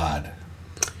iPod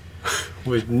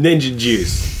with ninja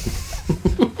juice.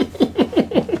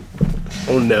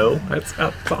 Oh no, that's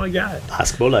all I got.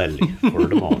 Ask Bolelli for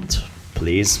the month.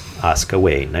 Please ask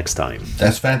away next time.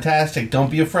 That's fantastic. Don't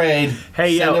be afraid.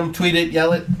 Hey, send them, tweet it,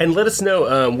 yell it, and let us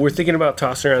know. We're thinking about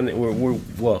tossing around.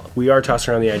 We are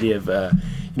tossing around the idea of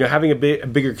having a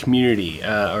bigger community,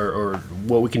 or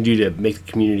what we can do to make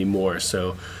the community more.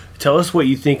 So tell us what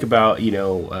you think about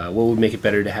what would make it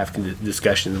better to have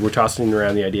discussions. We're tossing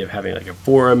around the idea of having like a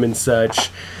forum and such,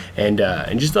 and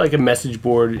just like a message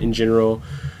board in general.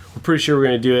 We're pretty sure we're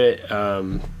going to do it,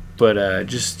 but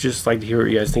just like to hear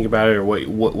what you guys think about it, or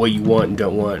what you want and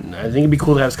don't want. And I think it'd be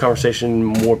cool to have this conversation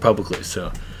more publicly.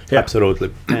 So, yeah.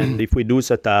 Absolutely. And if we do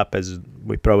set up, as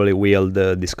we probably will,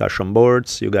 the discussion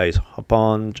boards, you guys hop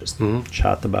on, just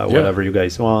chat about whatever you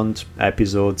guys want,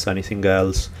 episodes, anything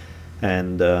else.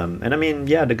 And I mean,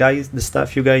 the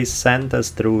stuff you guys sent us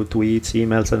through tweets,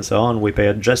 emails, and so on, we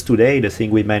paid just today, the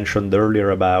thing we mentioned earlier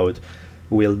about.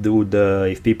 We'll do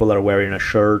if people are wearing a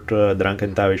shirt,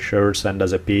 Drunken Taoist shirt, send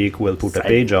us a pic, we'll put a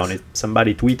page on it.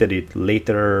 Somebody tweeted it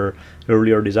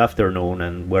earlier this afternoon,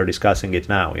 and we're discussing it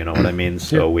now, you know what I mean?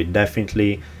 So we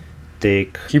definitely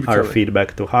take our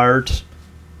feedback to heart,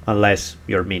 unless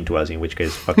you're mean to us, in which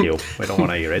case, fuck you, we don't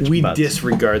want to hear it. We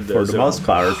disregard those. For the most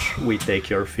part, we take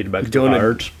your feedback to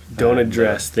heart. Don't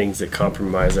address things that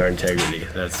compromise our integrity.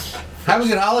 Have a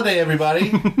good holiday,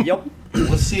 everybody. Yep.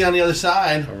 We'll see you on the other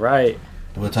side. All right.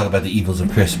 We'll talk about the evils of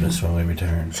Christmas when we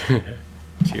return.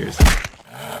 Cheers.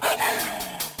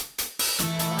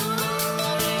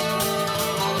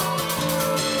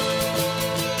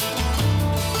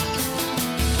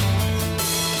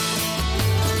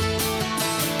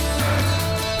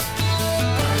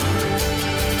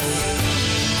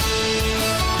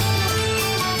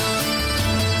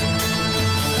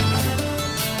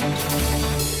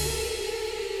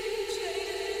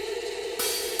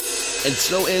 And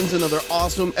so ends another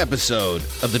awesome episode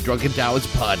of the Drunken Taoist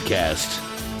podcast.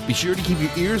 Be sure to keep your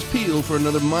ears peeled for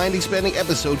another mind-expanding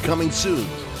episode coming soon.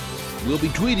 We'll be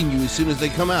tweeting you as soon as they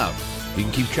come out. You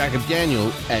can keep track of Daniel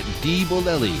at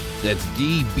DBolelli. That's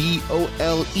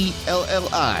DBOLELLI.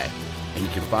 And you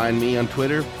can find me on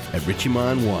Twitter at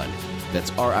Richimon1.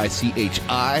 That's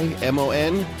RICHIMON,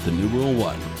 the numeral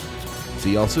 1.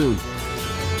 See y'all soon.